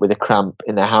pulling up with a cramp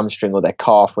in their hamstring or their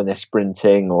calf when they're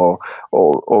sprinting or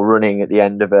running at the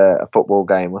end of a football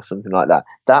game or something like that.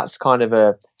 That's kind of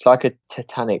it's like a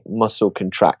tetanic muscle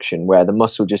contraction where the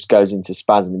muscle just goes into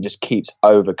spasm and just keeps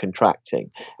over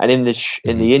contracting. And in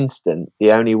the instant,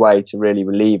 the only way to really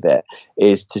relieve it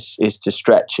is to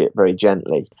stretch it very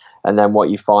gently. And then what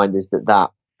you find is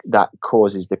that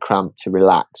causes the cramp to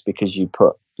relax because you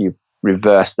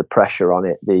reverse the pressure on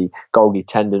it. The Golgi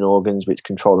tendon organs, which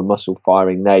control the muscle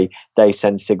firing, they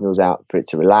send signals out for it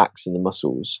to relax, and the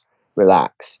muscles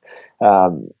relax.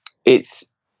 No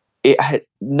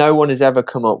one has ever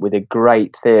come up with a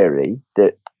great theory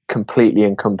that completely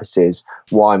encompasses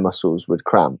why muscles would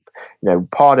cramp.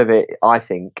 Part of it, I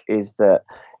think, is that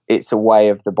it's a way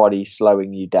of the body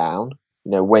slowing you down.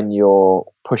 When you're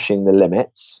pushing the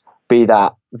limits, be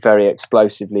that very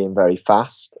explosively and very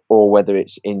fast, or whether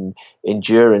it's in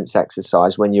endurance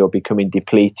exercise when you're becoming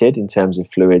depleted in terms of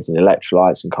fluids and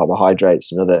electrolytes and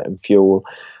carbohydrates and fuel.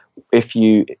 If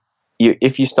you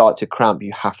start to cramp,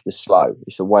 you have to slow.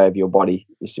 It's a way of your body.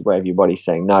 It's a way of your body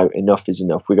saying, no, enough is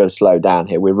enough. We've got to slow down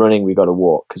here. We're running. We've got to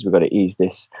walk because we've got to ease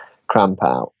this cramp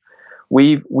out.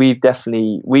 We've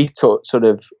taught sort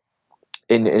of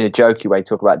in a jokey way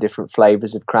talk about different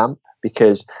flavors of cramp,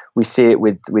 because we see it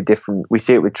with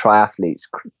triathletes.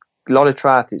 A lot of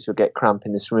triathletes will get cramp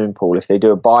in the swimming pool if they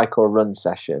do a bike or a run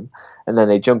session, and then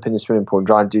they jump in the swimming pool and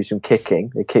try and do some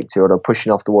kicking. They kick to it or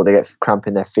pushing off the wall. They get cramp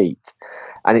in their feet.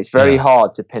 And it's very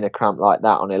hard to pin a cramp like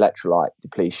that on electrolyte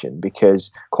depletion,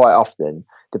 because quite often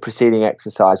the preceding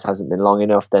exercise hasn't been long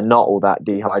enough. They're not all that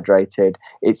dehydrated.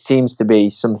 It seems to be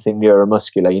something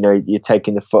neuromuscular. You're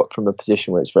taking the foot from a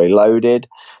position where it's very loaded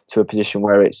to a position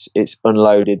where it's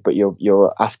unloaded, but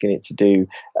you're asking it to do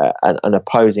an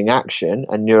opposing action,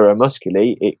 and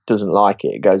neuromuscularly it doesn't like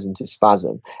it. It goes into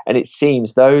spasm. And it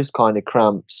seems those kind of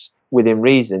cramps, within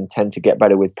reason, tend to get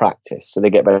better with practice. So they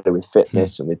get better with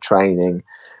fitness and with training.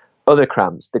 Other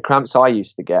cramps, the cramps I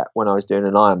used to get when I was doing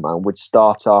an Ironman, would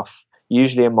start off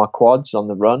usually in my quads on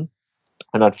the run,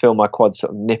 and I'd feel my quads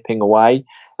sort of nipping away,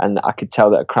 and I could tell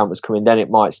that a cramp was coming. Then it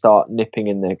might start nipping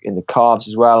in the calves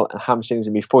as well, and hamstrings,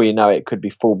 and before you know it, it could be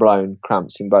full-blown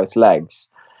cramps in both legs.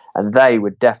 And they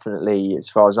would definitely, as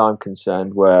far as I'm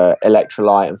concerned, were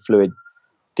electrolyte and fluid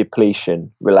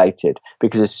depletion related,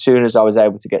 because as soon as I was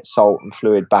able to get salt and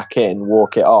fluid back in,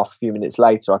 walk it off, a few minutes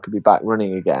later I could be back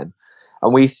running again.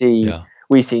 And we see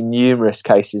numerous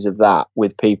cases of that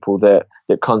with people that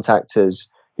contact us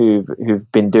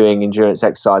who've been doing endurance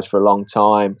exercise for a long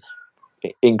time,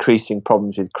 increasing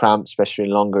problems with cramps, especially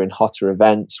in longer and hotter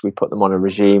events. We put them on a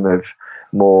regime of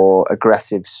more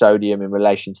aggressive sodium in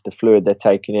relation to the fluid they're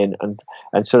taking in,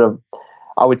 and sort of,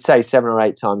 I would say 7 or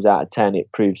 8 times out of 10 it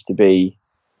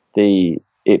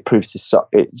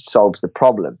solves the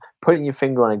problem. Putting your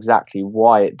finger on exactly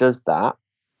why it does that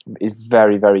is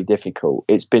very, very difficult.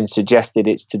 It's been suggested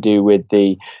it's to do with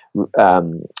the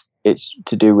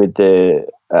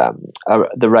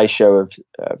ratio of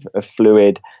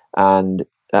fluid and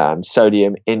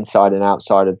sodium inside and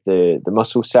outside of the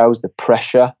muscle cells, the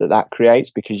pressure that creates,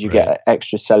 because you get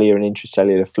extracellular and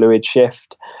intracellular fluid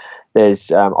shift.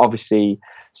 There's obviously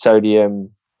sodium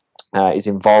is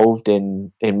involved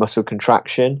in muscle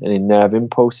contraction and in nerve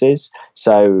impulses,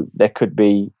 so there could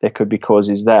be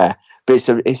causes there. But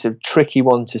it's a tricky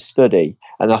one to study,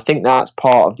 and I think that's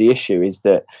part of the issue, is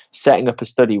that setting up a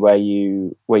study where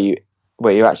you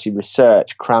actually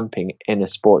research cramping in a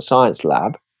sports science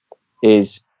lab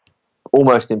is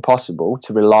almost impossible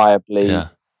to reliably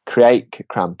create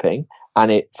cramping,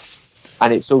 and it's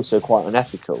also quite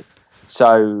unethical.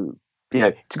 So,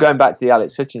 to going back to the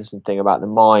Alex Hutchinson thing about the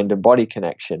mind and body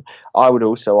connection, I would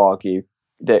also argue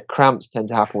that cramps tend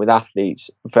to happen with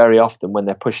athletes very often when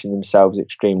they're pushing themselves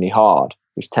extremely hard,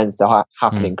 which tends to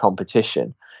happen in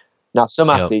competition. Now, some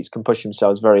athletes can push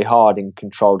themselves very hard in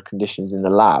controlled conditions in the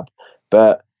lab,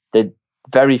 but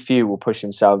very few will push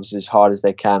themselves as hard as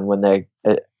they can when they're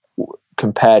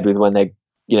compared with when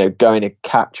they're going to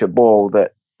catch a ball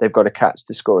that they've got to catch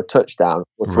to score a touchdown,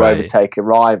 or to overtake a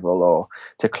rival, or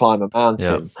to climb a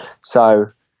mountain.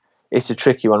 So it's a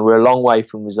tricky one. We're a long way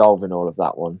from resolving all of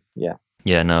that one.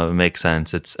 Yeah, no, it makes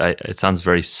sense. It sounds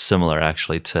very similar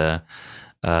actually to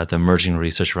the emerging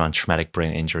research around traumatic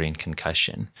brain injury and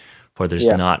concussion, where there's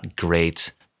not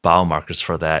great biomarkers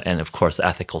for that, and of course the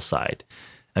ethical side.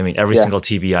 I mean, every single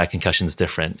TBI concussion is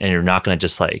different, and you're not going to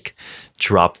just like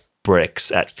drop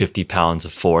bricks at 50 pounds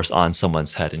of force on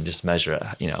someone's head and just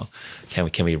measure,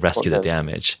 can we rescue the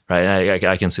damage, right?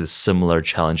 I can see the similar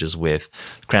challenges with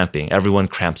cramping. Everyone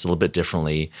cramps a little bit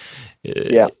differently.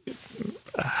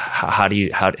 How do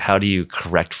you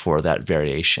correct for that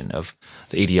variation of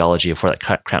the etiology of where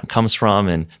that cramp comes from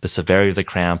and the severity of the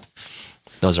cramp?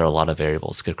 Those are a lot of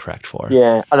variables to correct for.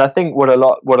 Yeah, and I think what a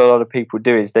lot of people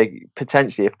do is they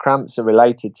potentially, if cramps are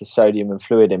related to sodium and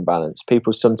fluid imbalance,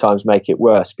 people sometimes make it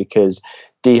worse because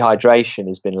dehydration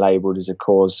has been labelled as a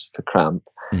cause for cramp,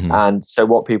 and so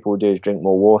what people will do is drink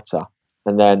more water,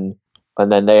 and then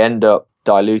they end up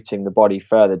diluting the body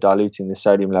further, diluting the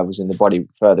sodium levels in the body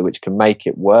further, which can make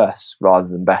it worse rather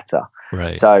than better.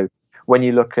 Right. So when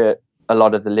you look at a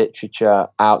lot of the literature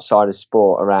outside of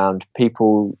sport around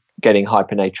people getting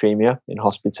hyponatremia in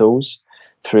hospitals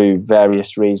through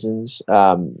various reasons.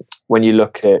 When you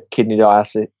look at kidney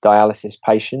dialysis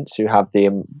patients who have the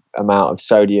amount of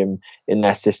sodium in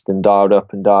their system dialed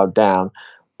up and dialed down,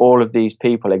 all of these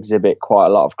people exhibit quite a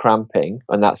lot of cramping,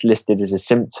 and that's listed as a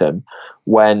symptom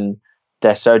when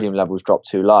their sodium levels drop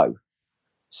too low.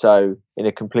 So in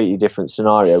a completely different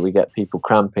scenario, we get people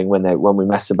cramping when we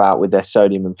mess about with their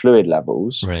sodium and fluid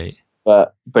levels. Right.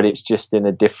 But it's just in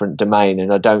a different domain,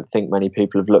 and I don't think many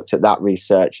people have looked at that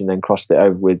research and then crossed it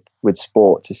over with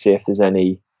sport to see if there's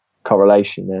any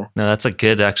correlation there. No, that's a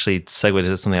good actually segue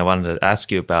to something I wanted to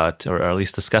ask you about, or at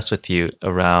least discuss with you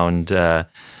around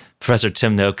Professor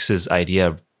Tim Noakes's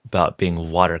idea about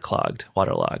being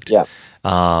waterlogged. Yeah.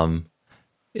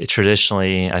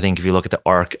 Traditionally, I think if you look at the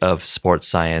arc of sports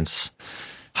science,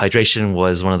 hydration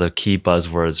was one of the key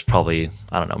buzzwords probably,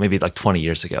 I don't know, maybe like 20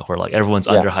 years ago, where like everyone's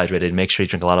underhydrated, make sure you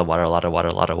drink a lot of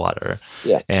water.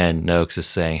 Yeah. And Noakes is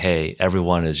saying, hey,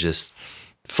 everyone is just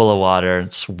full of water,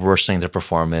 it's worsening their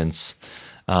performance.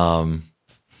 Right.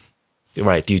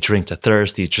 Do you drink to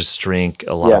thirst? Do you just drink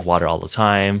a lot of water all the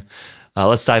time?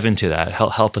 Let's dive into that.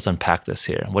 Help us unpack this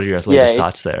here. What are your latest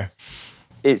thoughts there?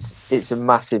 It's a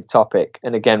massive topic,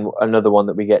 and again another one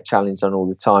that we get challenged on all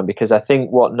the time, because I think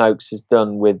what Noakes has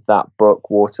done with that book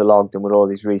Waterlogged and with all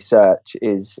his research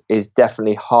is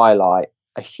definitely highlight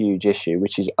a huge issue,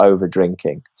 which is over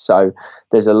drinking. So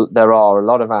there are a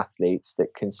lot of athletes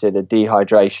that consider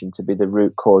dehydration to be the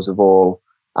root cause of all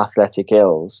athletic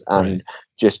ills, and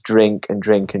just drink and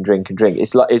drink and drink and drink.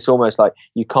 It's almost like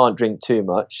you can't drink too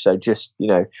much, so just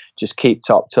keep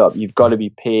topped up. You've got to be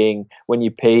peeing. When you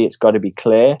pee, it's got to be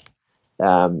clear.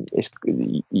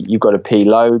 You've got to pee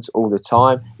loads all the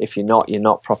time. If you're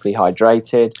not properly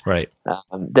hydrated. Right.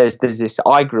 There's this.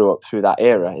 I grew up through that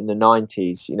era in the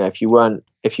 90s.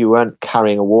 If you weren't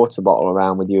carrying a water bottle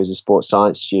around with you as a sports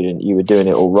science student, you were doing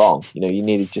it all wrong. You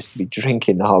needed just to be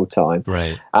drinking the whole time.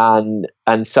 Right. And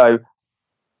so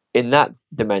in that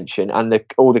dimension, and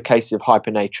all the cases of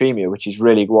hyponatremia, which is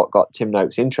really what got Tim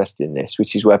Noakes interested in this,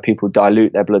 which is where people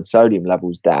dilute their blood sodium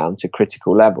levels down to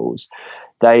critical levels.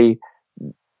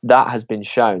 That has been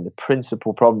shown. The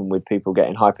principal problem with people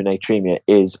getting hyponatremia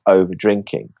is over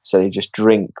drinking. So they just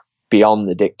drink beyond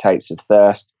the dictates of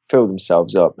thirst, fill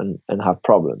themselves up, and have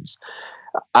problems.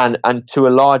 And to a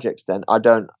large extent, I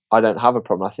don't have a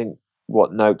problem. I think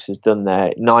what Noakes has done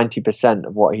there, 90%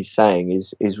 of what he's saying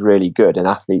is really good, and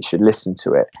athletes should listen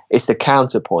to it. It's the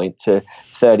counterpoint to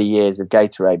 30 years of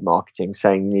Gatorade marketing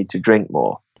saying you need to drink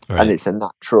more, and it's the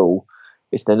natural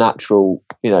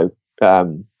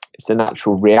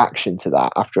reaction to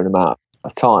that after an amount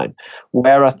of time.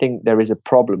 Where I think there is a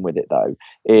problem with it, though,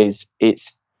 is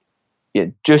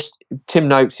just Tim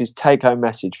Noakes' take-home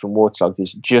message from Waterlogged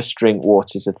is just drink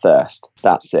water to thirst.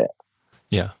 That's it.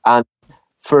 Yeah. And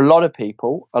for a lot of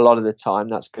people, a lot of the time,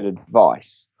 that's good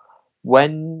advice.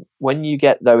 When you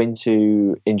get, though,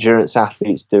 into endurance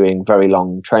athletes doing very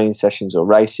long training sessions or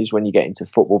races, when you get into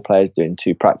football players doing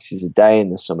 2 practices a day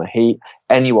in the summer heat,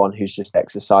 anyone who's just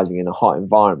exercising in a hot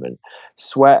environment,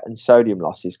 sweat and sodium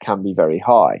losses can be very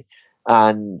high.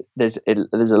 And there's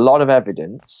a lot of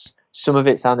evidence, some of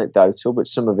it's anecdotal, but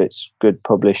some of it's good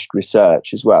published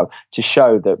research as well, to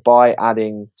show that by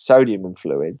adding sodium and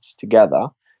fluids together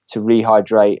to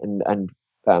rehydrate and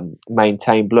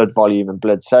maintain blood volume and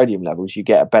blood sodium levels, you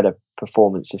get a better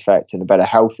performance effect and a better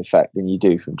health effect than you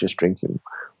do from just drinking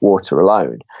water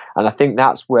alone. And I think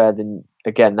that's where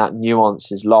that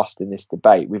nuance is lost in this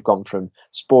debate. We've gone from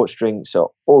sports drinks are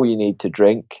all you need to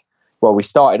drink. Well, we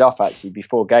started off actually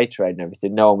before Gatorade and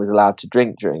everything, no one was allowed to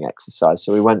drink during exercise.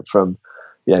 So we went from,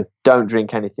 don't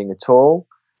drink anything at all,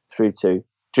 through to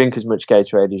drink as much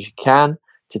Gatorade as you can,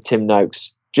 to Tim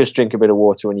Noakes, just drink a bit of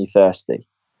water when you're thirsty.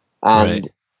 And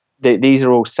these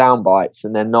are all sound bites,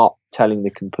 and they're not telling the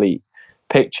complete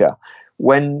picture.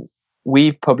 When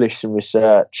we've published some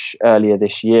research earlier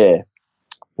this year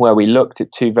where we looked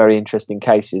at two very interesting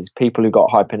cases, people who got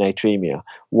hyponatremia.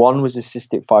 One was a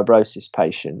cystic fibrosis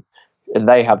patient, and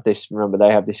they have this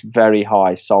very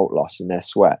high salt loss in their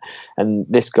sweat. And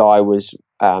this guy was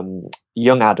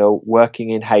young adult working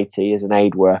in Haiti as an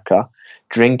aid worker,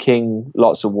 drinking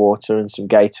lots of water and some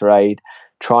Gatorade,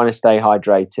 trying to stay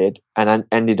hydrated, and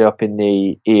ended up in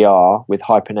the ER with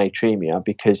hyponatremia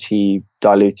because he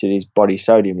diluted his body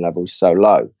sodium levels so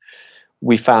low.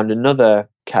 We found another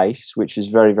case which was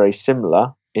very, very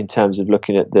similar in terms of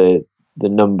looking at the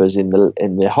numbers in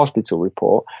the hospital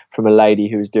report, from a lady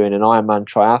who was doing an Ironman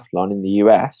triathlon in the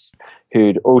US,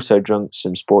 who'd also drunk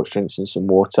some sports drinks and some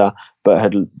water, but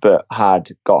had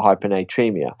got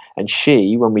hyponatremia. And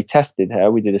she, when we tested her,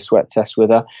 we did a sweat test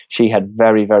with her, she had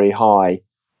very, very high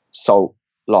salt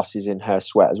losses in her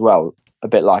sweat as well, a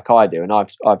bit like I do. And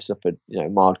I've suffered a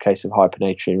mild case of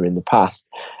hyponatremia in the past.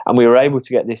 And we were able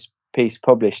to get this piece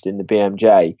published in the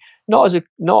BMJ,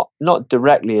 not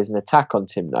directly as an attack on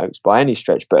Tim Noakes by any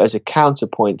stretch, but as a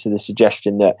counterpoint to the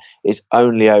suggestion that it's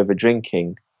only over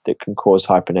drinking that can cause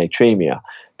hyponatremia.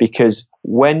 Because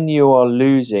when you are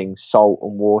losing salt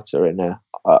and water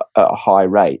at a high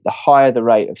rate, the higher the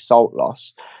rate of salt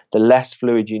loss, the less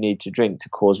fluid you need to drink to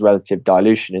cause relative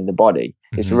dilution in the body.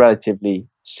 Mm-hmm. It's a relatively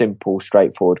simple,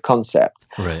 straightforward concept.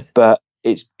 Right. But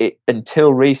it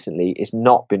until recently it's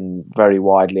not been very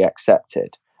widely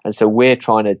accepted. And so we're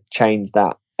trying to change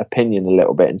that opinion a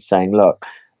little bit and saying, look,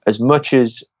 as much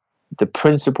as the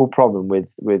principal problem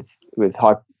with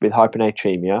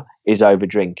hyponatremia is over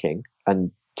drinking,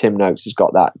 and Tim Noakes has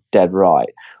got that dead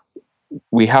right,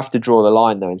 we have to draw the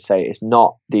line though and say it's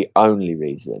not the only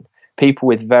reason. People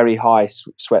with very high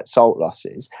sweat salt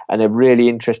losses, and a really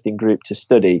interesting group to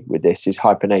study with this is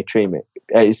cystic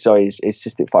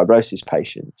fibrosis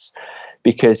patients,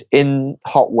 because in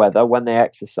hot weather when they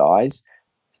exercise,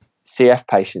 CF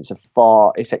patients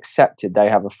it's accepted they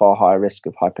have a far higher risk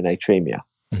of hyponatremia.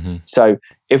 Mm-hmm. So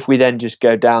if we then just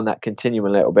go down that continuum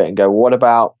a little bit and go, what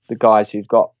about the guys who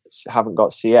haven't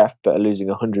got CF but are losing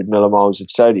 100 millimoles of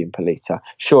sodium per litre?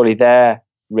 Surely their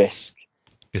risk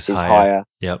is higher.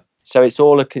 Yep. So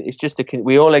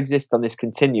we all exist on this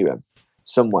continuum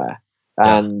somewhere,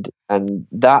 and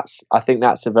I think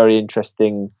that's a very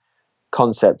interesting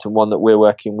concept, and one that we're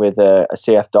working with a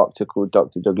CF doctor called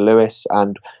Dr. Doug Lewis,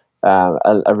 and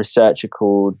a researcher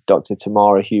called Dr.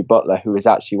 Tamara Hugh Butler, who was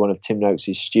actually one of Tim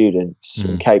Noakes' students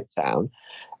in Cape Town,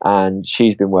 and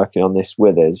she's been working on this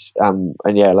with us. And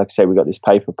like I say, we got this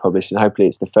paper published, and hopefully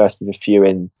it's the first of a few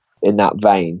in that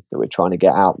vein that we're trying to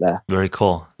get out there. Very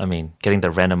cool. I mean, getting the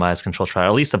randomized control trial, or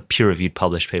at least the peer-reviewed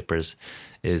published papers,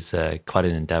 is quite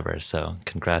an endeavor. So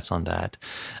congrats on that.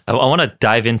 I want to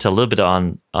dive into a little bit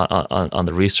on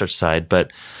the research side,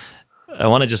 but I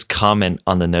want to just comment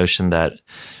on the notion that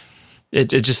it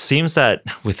just seems that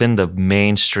within the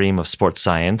mainstream of sports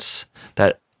science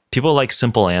that people like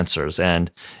simple answers.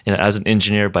 And as an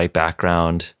engineer by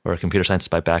background, or a computer scientist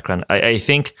by background, I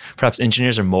think perhaps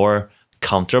engineers are more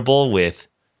comfortable with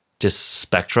just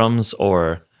spectrums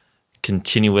or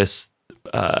continuous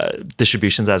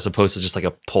distributions, as opposed to just like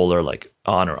a polar, like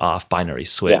on or off binary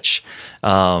switch.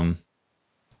 Yeah.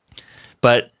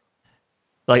 But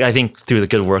like, I think through the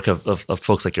good work of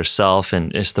folks like yourself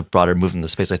and just the broader movement in the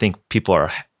space, I think people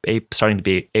are starting to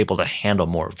be able to handle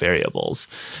more variables.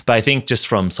 But I think just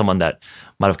from someone that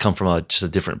might have come from just a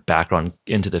different background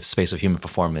into the space of human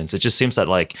performance, it just seems that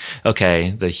like, okay,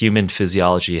 the human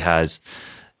physiology has,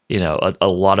 a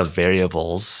lot of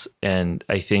variables. And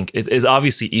I think it is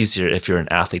obviously easier if you're an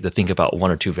athlete to think about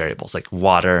one or two variables, like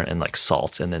water and like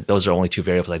salt. And then those are only two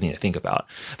variables I need to think about.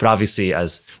 But obviously,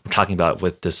 as we're talking about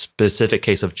with the specific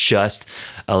case of just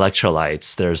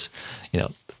electrolytes, there's,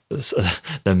 the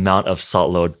amount of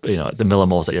salt load, the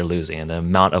millimoles that you're losing, and the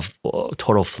amount of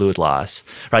total fluid loss,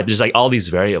 right? There's like all these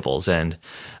variables. And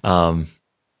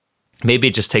maybe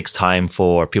it just takes time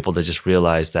for people to just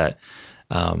realize that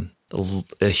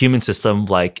a human system,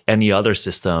 like any other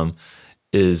system,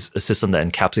 is a system that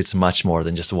encapsulates much more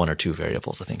than just one or two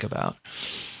variables to think about.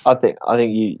 I think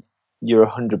you're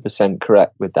 100%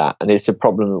 correct with that, and it's a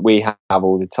problem that we have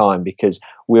all the time, because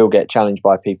we'll get challenged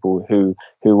by people who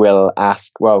will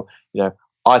ask, well,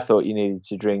 I thought you needed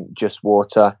to drink just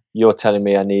water. You're telling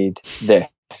me I need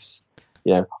this,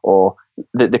 or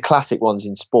the classic ones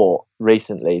in sport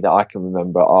recently that I can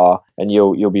remember are, and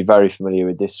you'll be very familiar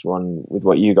with this one with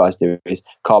what you guys do, is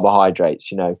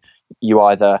carbohydrates. You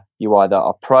either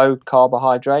are pro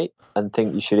carbohydrate and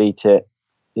think you should eat it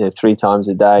 3 times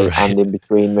a day, right, and in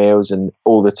between meals and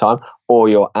all the time, or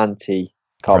you're anti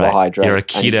carbohydrate. Right. You're a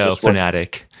keto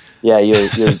fanatic.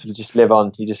 You just live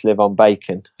on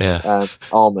bacon,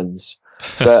 almonds.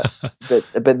 But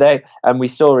we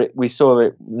saw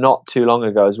it not too long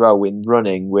ago as well when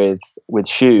running with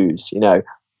shoes,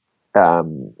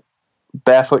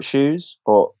 barefoot shoes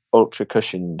or ultra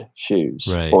cushioned shoes,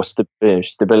 right, or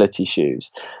stability shoes.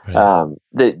 Right.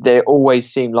 They always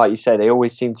seem, like you say, they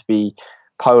always seem to be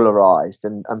polarized,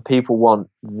 and people want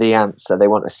the answer. They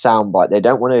want a soundbite. They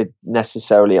don't want to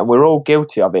necessarily, and we're all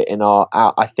guilty of it in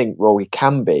I think, well, we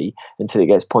can be, until it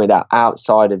gets pointed out,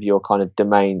 outside of your kind of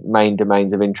main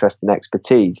domains of interest and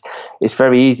expertise. It's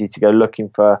very easy to go looking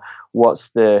for what's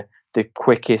the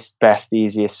quickest, best,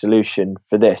 easiest solution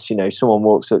for this. Someone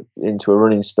walks up into a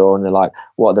running store and they're like,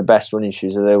 what are the best running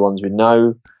shoes? Are they ones with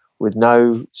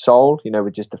no sole,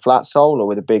 with just a flat sole, or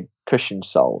with a big cushioned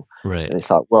sole? Right. And it's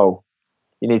like, well,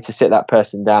 you need to sit that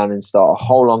person down and start a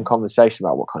whole long conversation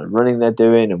about what kind of running they're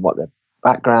doing and what their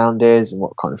background is and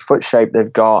what kind of foot shape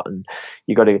they've got. And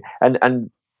you got to, and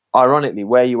ironically,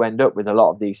 where you end up with a lot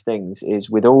of these things is,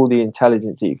 with all the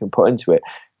intelligence that you can put into it,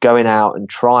 going out and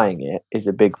trying it is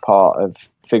a big part of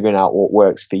figuring out what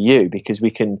works for you, because we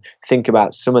can think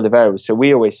about some of the variables. So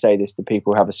we always say this to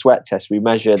people who have a sweat test. We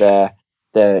measure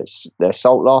their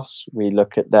salt loss. We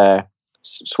look at their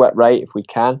sweat rate if we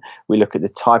can. We look at the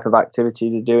type of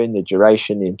activity they're doing, the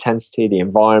duration, the intensity, the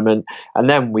environment, and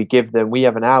then we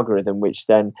have an algorithm which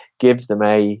then gives them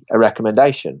a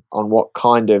recommendation on what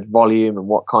kind of volume and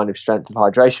what kind of strength of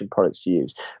hydration products to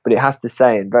use. But it has to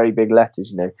say in very big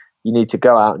letters, you need to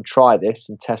go out and try this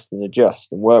and test and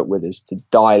adjust and work with us to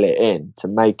dial it in, to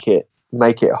make it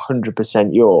 100%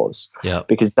 yours. Yeah.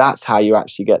 Because that's how you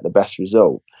actually get the best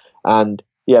result. And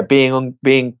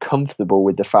being comfortable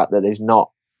with the fact that there's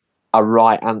not a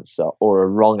right answer or a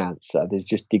wrong answer. There's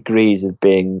just degrees of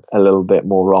being a little bit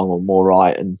more wrong or more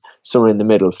right, and somewhere in the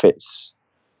middle fits.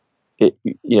 It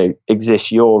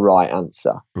exists. Your right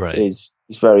answer, right, is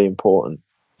very important.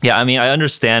 Yeah, I mean, I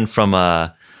understand from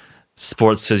a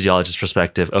sports physiologist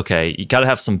perspective. Okay, you got to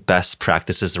have some best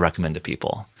practices to recommend to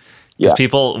people, because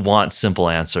people want simple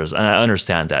answers, and I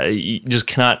understand that. You just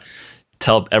cannot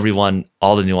tell everyone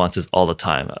all the nuances all the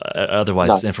time.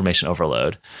 Otherwise, information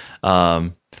overload.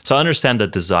 So I understand the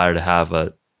desire to have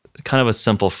a kind of a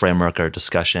simple framework or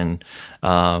discussion,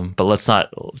 but let's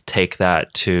not take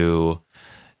that to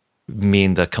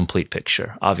mean the complete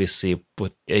picture. Obviously,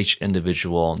 with each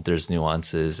individual, there's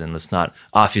nuances, and let's not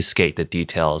obfuscate the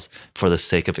details for the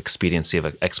sake of expediency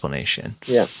of explanation.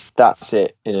 Yeah, that's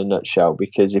it in a nutshell.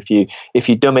 Because if you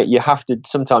dumb it,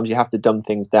 sometimes you have to dumb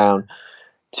things down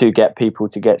to get people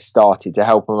to get started, to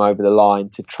help them over the line,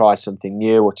 to try something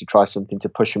new or to try something to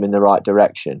push them in the right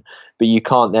direction. But you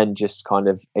can't then just kind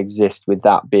of exist with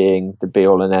that being the be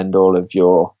all and end all of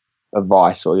your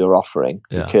advice or your offering,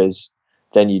 because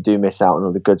then you do miss out on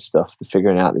all the good stuff, the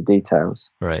figuring out the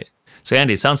details. Right. So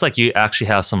Andy, it sounds like you actually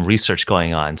have some research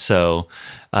going on. So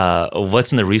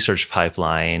what's in the research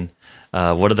pipeline?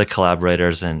 What are the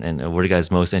collaborators, and what are you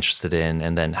guys most interested in?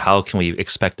 And then how can we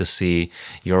expect to see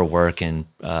your work and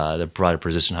the broader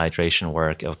precision hydration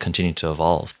work continue to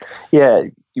evolve? Yeah,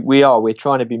 we are. We're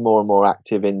trying to be more and more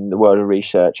active in the world of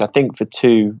research. I think for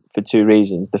two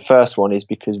reasons. The first one is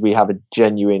because we have a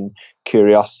genuine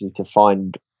curiosity to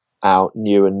find out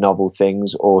new and novel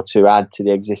things, or to add to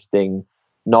the existing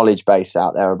knowledge base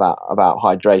out there about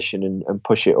hydration and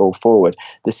push it all forward.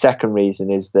 The second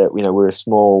reason is that we're a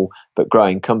small but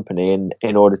growing company, and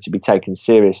in order to be taken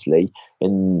seriously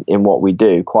in what we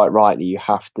do, quite rightly, you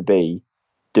have to be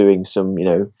doing some,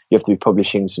 you have to be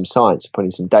publishing some science,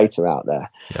 putting some data out there.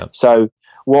 Yep. So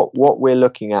what we're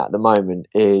looking at the moment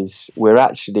is we're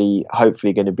actually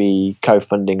hopefully going to be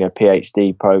co-funding a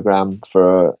PhD program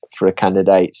for a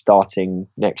candidate starting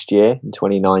next year in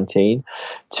 2019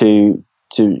 to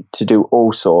do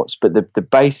all sorts. But the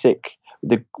basic,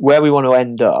 where we want to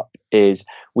end up is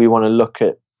we want to look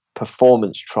at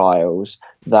performance trials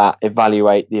that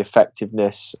evaluate the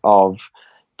effectiveness of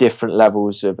different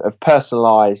levels of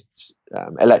personalized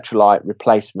electrolyte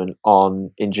replacement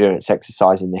on endurance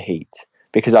exercise in the heat.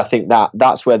 because I think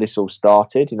that's where this all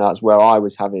started. That's where I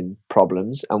was having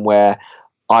problems, and where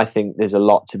I think there's a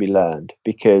lot to be learned,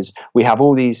 because we have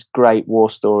all these great war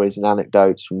stories and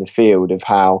anecdotes from the field of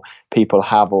how people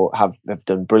have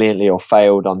done brilliantly or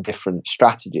failed on different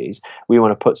strategies. We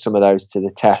want to put some of those to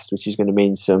the test, which is going to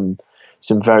mean some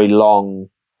very long,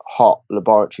 hot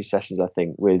laboratory sessions, I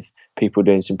think, with people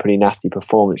doing some pretty nasty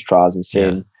performance trials and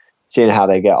seeing how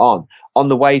they get on. On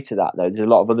the way to that, though, there's a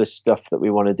lot of other stuff that we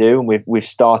want to do, and we've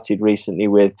started recently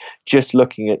with just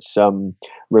looking at some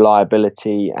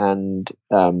reliability and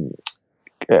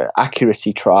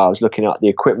accuracy trials, looking at the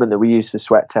equipment that we use for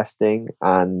sweat testing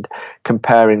and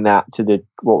comparing that to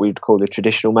what we would call the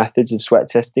traditional methods of sweat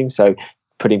testing. So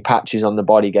putting patches on the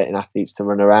body, getting athletes to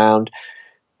run around.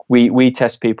 We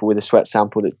test people with a sweat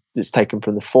sample that's taken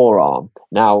from the forearm.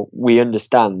 Now, we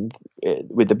understand,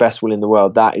 with the best will in the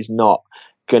world, that is not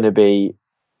going to be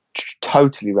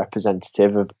totally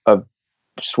representative of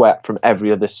sweat from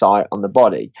every other site on the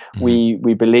body. Mm-hmm.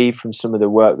 We believe from some of the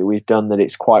work that we've done that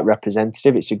it's quite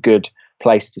representative. It's a good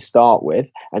place to start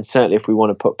with. And certainly if we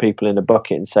want to put people in a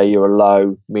bucket and say you're a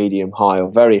low, medium, high,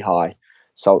 or very high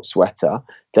salt sweater,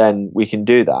 then we can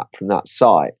do that from that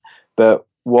site. But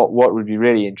what would be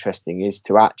really interesting is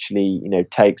to actually,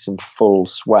 take some full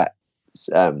sweat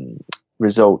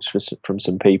results from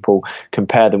some people,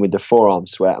 compare them with the forearm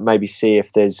sweat, and maybe see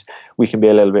if we can be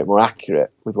a little bit more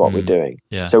accurate with what we're doing.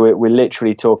 Yeah. So we're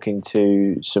literally talking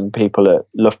to some people at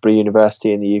Loughborough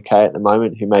University in the UK at the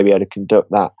moment who may be able to conduct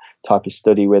that type of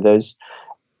study with us.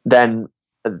 Then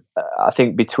I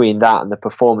think between that and the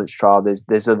performance trial,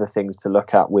 there's other things to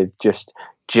look at with just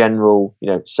general,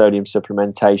 sodium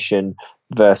supplementation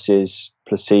versus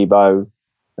placebo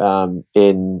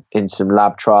in some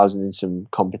lab trials and in some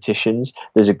competitions.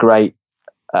 There's a great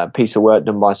piece of work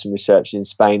done by some researchers in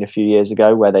Spain a few years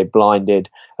ago where they blinded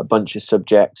a bunch of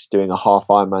subjects doing a half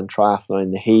Ironman triathlon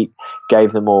in the heat,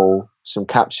 gave them all some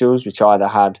capsules which either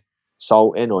had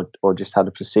salt in or just had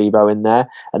a placebo in there,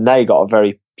 and they got a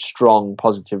very strong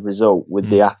positive result with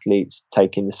the athletes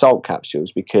taking the salt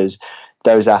capsules, because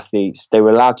those athletes, they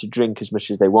were allowed to drink as much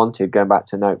as they wanted, going back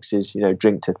to Noakes's,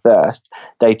 drink to thirst.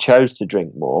 They chose to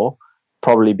drink more,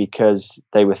 probably because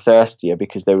they were thirstier,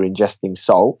 because they were ingesting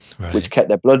salt, right, which kept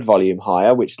their blood volume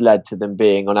higher, which led to them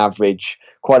being on average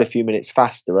quite a few minutes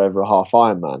faster over a half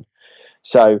Ironman.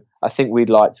 So I think we'd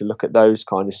like to look at those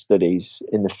kind of studies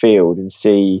in the field and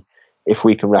see if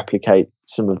we can replicate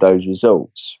some of those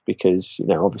results, because,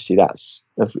 obviously that's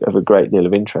of a great deal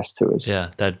of interest to us. Yeah,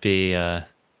 that'd be a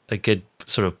good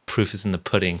sort of proof is in the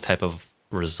pudding type of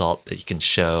result that you can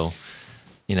show,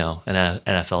 an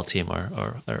NFL team or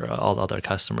all the other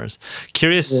customers.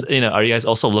 Curious, are you guys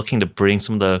also looking to bring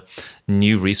some of the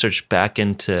new research back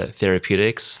into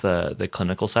therapeutics, the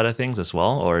clinical side of things as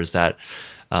well? Or is that,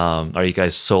 are you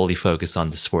guys solely focused on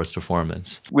the sports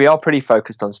performance? We are pretty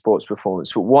focused on sports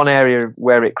performance, but one area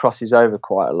where it crosses over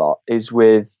quite a lot is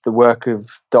with the work of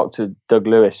Dr. Doug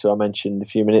Lewis, who I mentioned a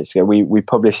few minutes ago. We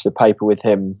published a paper with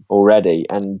him already,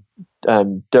 and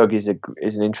Doug is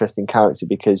an interesting character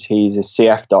because he's a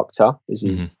CF doctor, is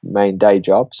his main day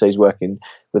job. So he's working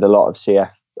with a lot of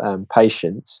CF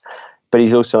patients. But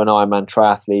he's also an Ironman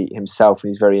triathlete himself, and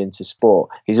he's very into sport.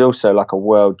 He's also like a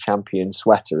world champion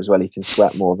sweater as well. He can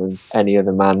sweat more than any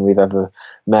other man we've ever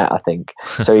met, I think.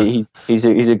 So he's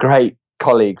a great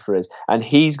colleague for us. And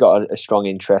he's got a strong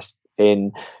interest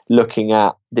in looking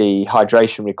at the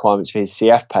hydration requirements for his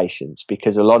CF patients,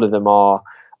 because a lot of them are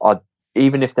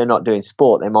even if they're not doing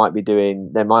sport, they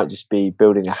might just be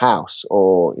building a house,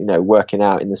 or working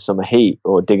out in the summer heat,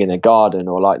 or digging a garden,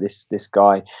 or like this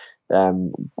guy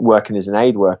working as an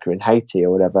aid worker in Haiti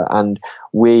or whatever. And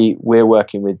we're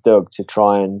working with Doug to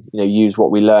try and use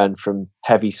what we learn from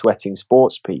heavy sweating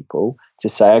sports people to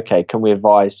say, okay, can we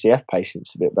advise CF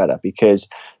patients a bit better? Because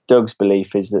Doug's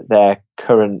belief is that their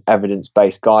current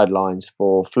evidence-based guidelines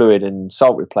for fluid and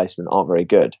salt replacement aren't very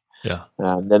good. Yeah,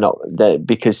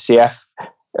 because CF,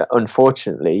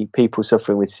 unfortunately, people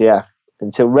suffering with CF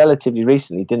until relatively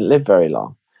recently didn't live very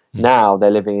long. Now they're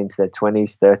living into their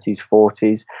 20s, 30s,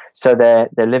 40s. So they're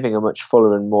living a much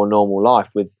fuller and more normal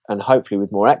life and hopefully with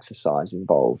more exercise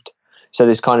involved. So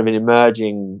there's kind of an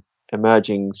emerging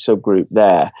subgroup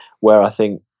there where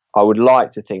I would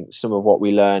like to think some of what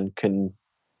we learn can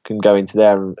go into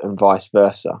there and vice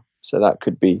versa. So that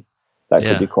could be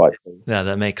quite cool. Yeah,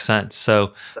 that makes sense.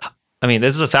 So,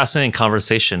 this is a fascinating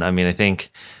conversation. I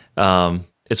think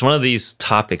it's one of these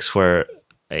topics where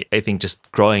I think just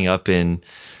growing up in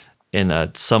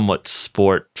a somewhat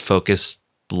sport-focused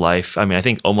life, I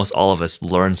think almost all of us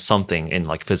learn something in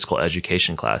like physical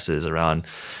education classes around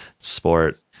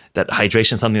sport, that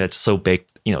hydration is something that's so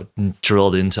baked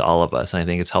drilled into all of us. And I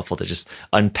think it's helpful to just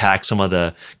unpack some of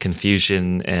the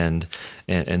confusion and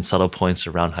subtle points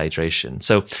around hydration.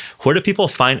 So where do people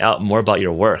find out more about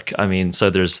your work? I mean, so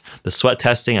there's the sweat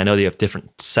testing. I know that you have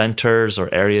different centers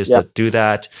or areas that do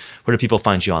that. Where do people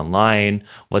find you online?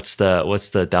 What's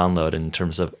the download in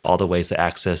terms of all the ways to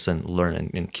access and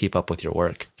learn and keep up with your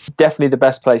work? Definitely the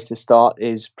best place to start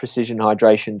is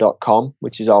precisionhydration.com,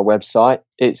 which is our website.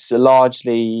 It's a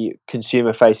largely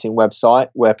consumer-facing website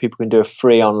where people can do a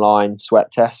free online sweat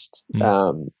test,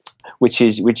 which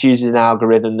uses an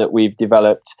algorithm that we've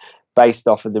developed based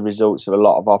off of the results of a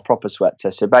lot of our proper sweat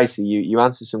tests. So basically, you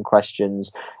answer some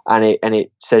questions, and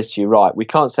it says to you, right, we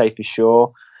can't say for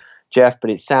sure, Jeff,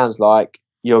 but it sounds like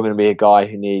you're going to be a guy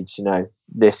who needs,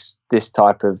 this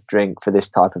type of drink for this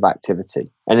type of activity,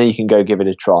 and then you can go give it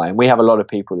a try. And we have a lot of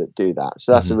people that do that,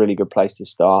 so that's a really good place to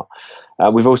start.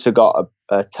 We've also got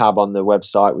a tab on the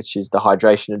website which is the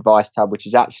hydration advice tab, which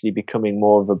is actually becoming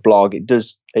more of a blog. It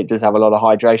does have a lot of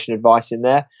hydration advice in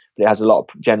there, but it has a lot of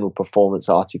general performance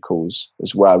articles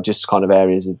as well, just kind of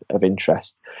areas of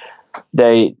interest.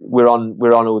 We're on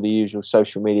all the usual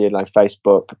social media like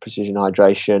Facebook, Precision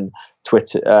Hydration,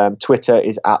 Twitter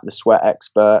is at the Sweat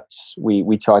Experts.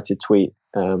 We try to tweet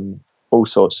all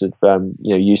sorts of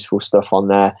useful stuff on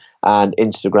there, and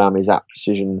Instagram is at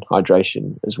Precision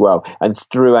Hydration as well. And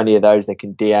through any of those, they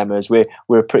can DM us.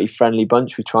 We're a pretty friendly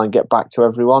bunch. We try and get back to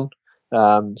everyone.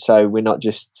 So we're not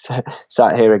just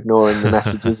sat here ignoring the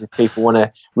messages. If people want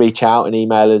to reach out and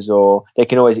email us, or they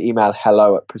can always email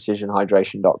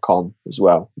hello@precisionhydration.com as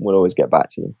well. We'll always get back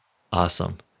to them.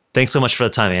 Awesome. Thanks so much for the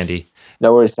time, Andy.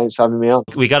 No worries. Thanks for having me on.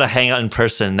 We got to hang out in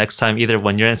person next time, either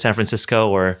when you're in San Francisco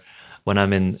or when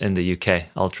I'm in the UK.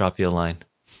 I'll drop you a line.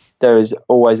 There is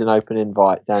always an open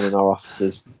invite down in our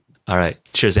offices. All right.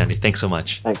 Cheers, Andy. Thanks so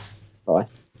much. Thanks. Bye.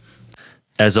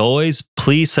 As always,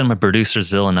 please send my producer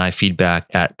Zill and I feedback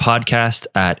at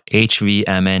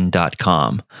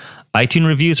podcast@hvmn.com. iTunes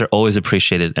reviews are always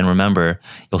appreciated. And remember,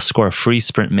 you'll score a free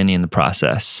Sprint Mini in the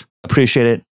process. Appreciate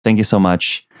it. Thank you so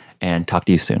much. And talk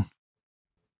to you soon.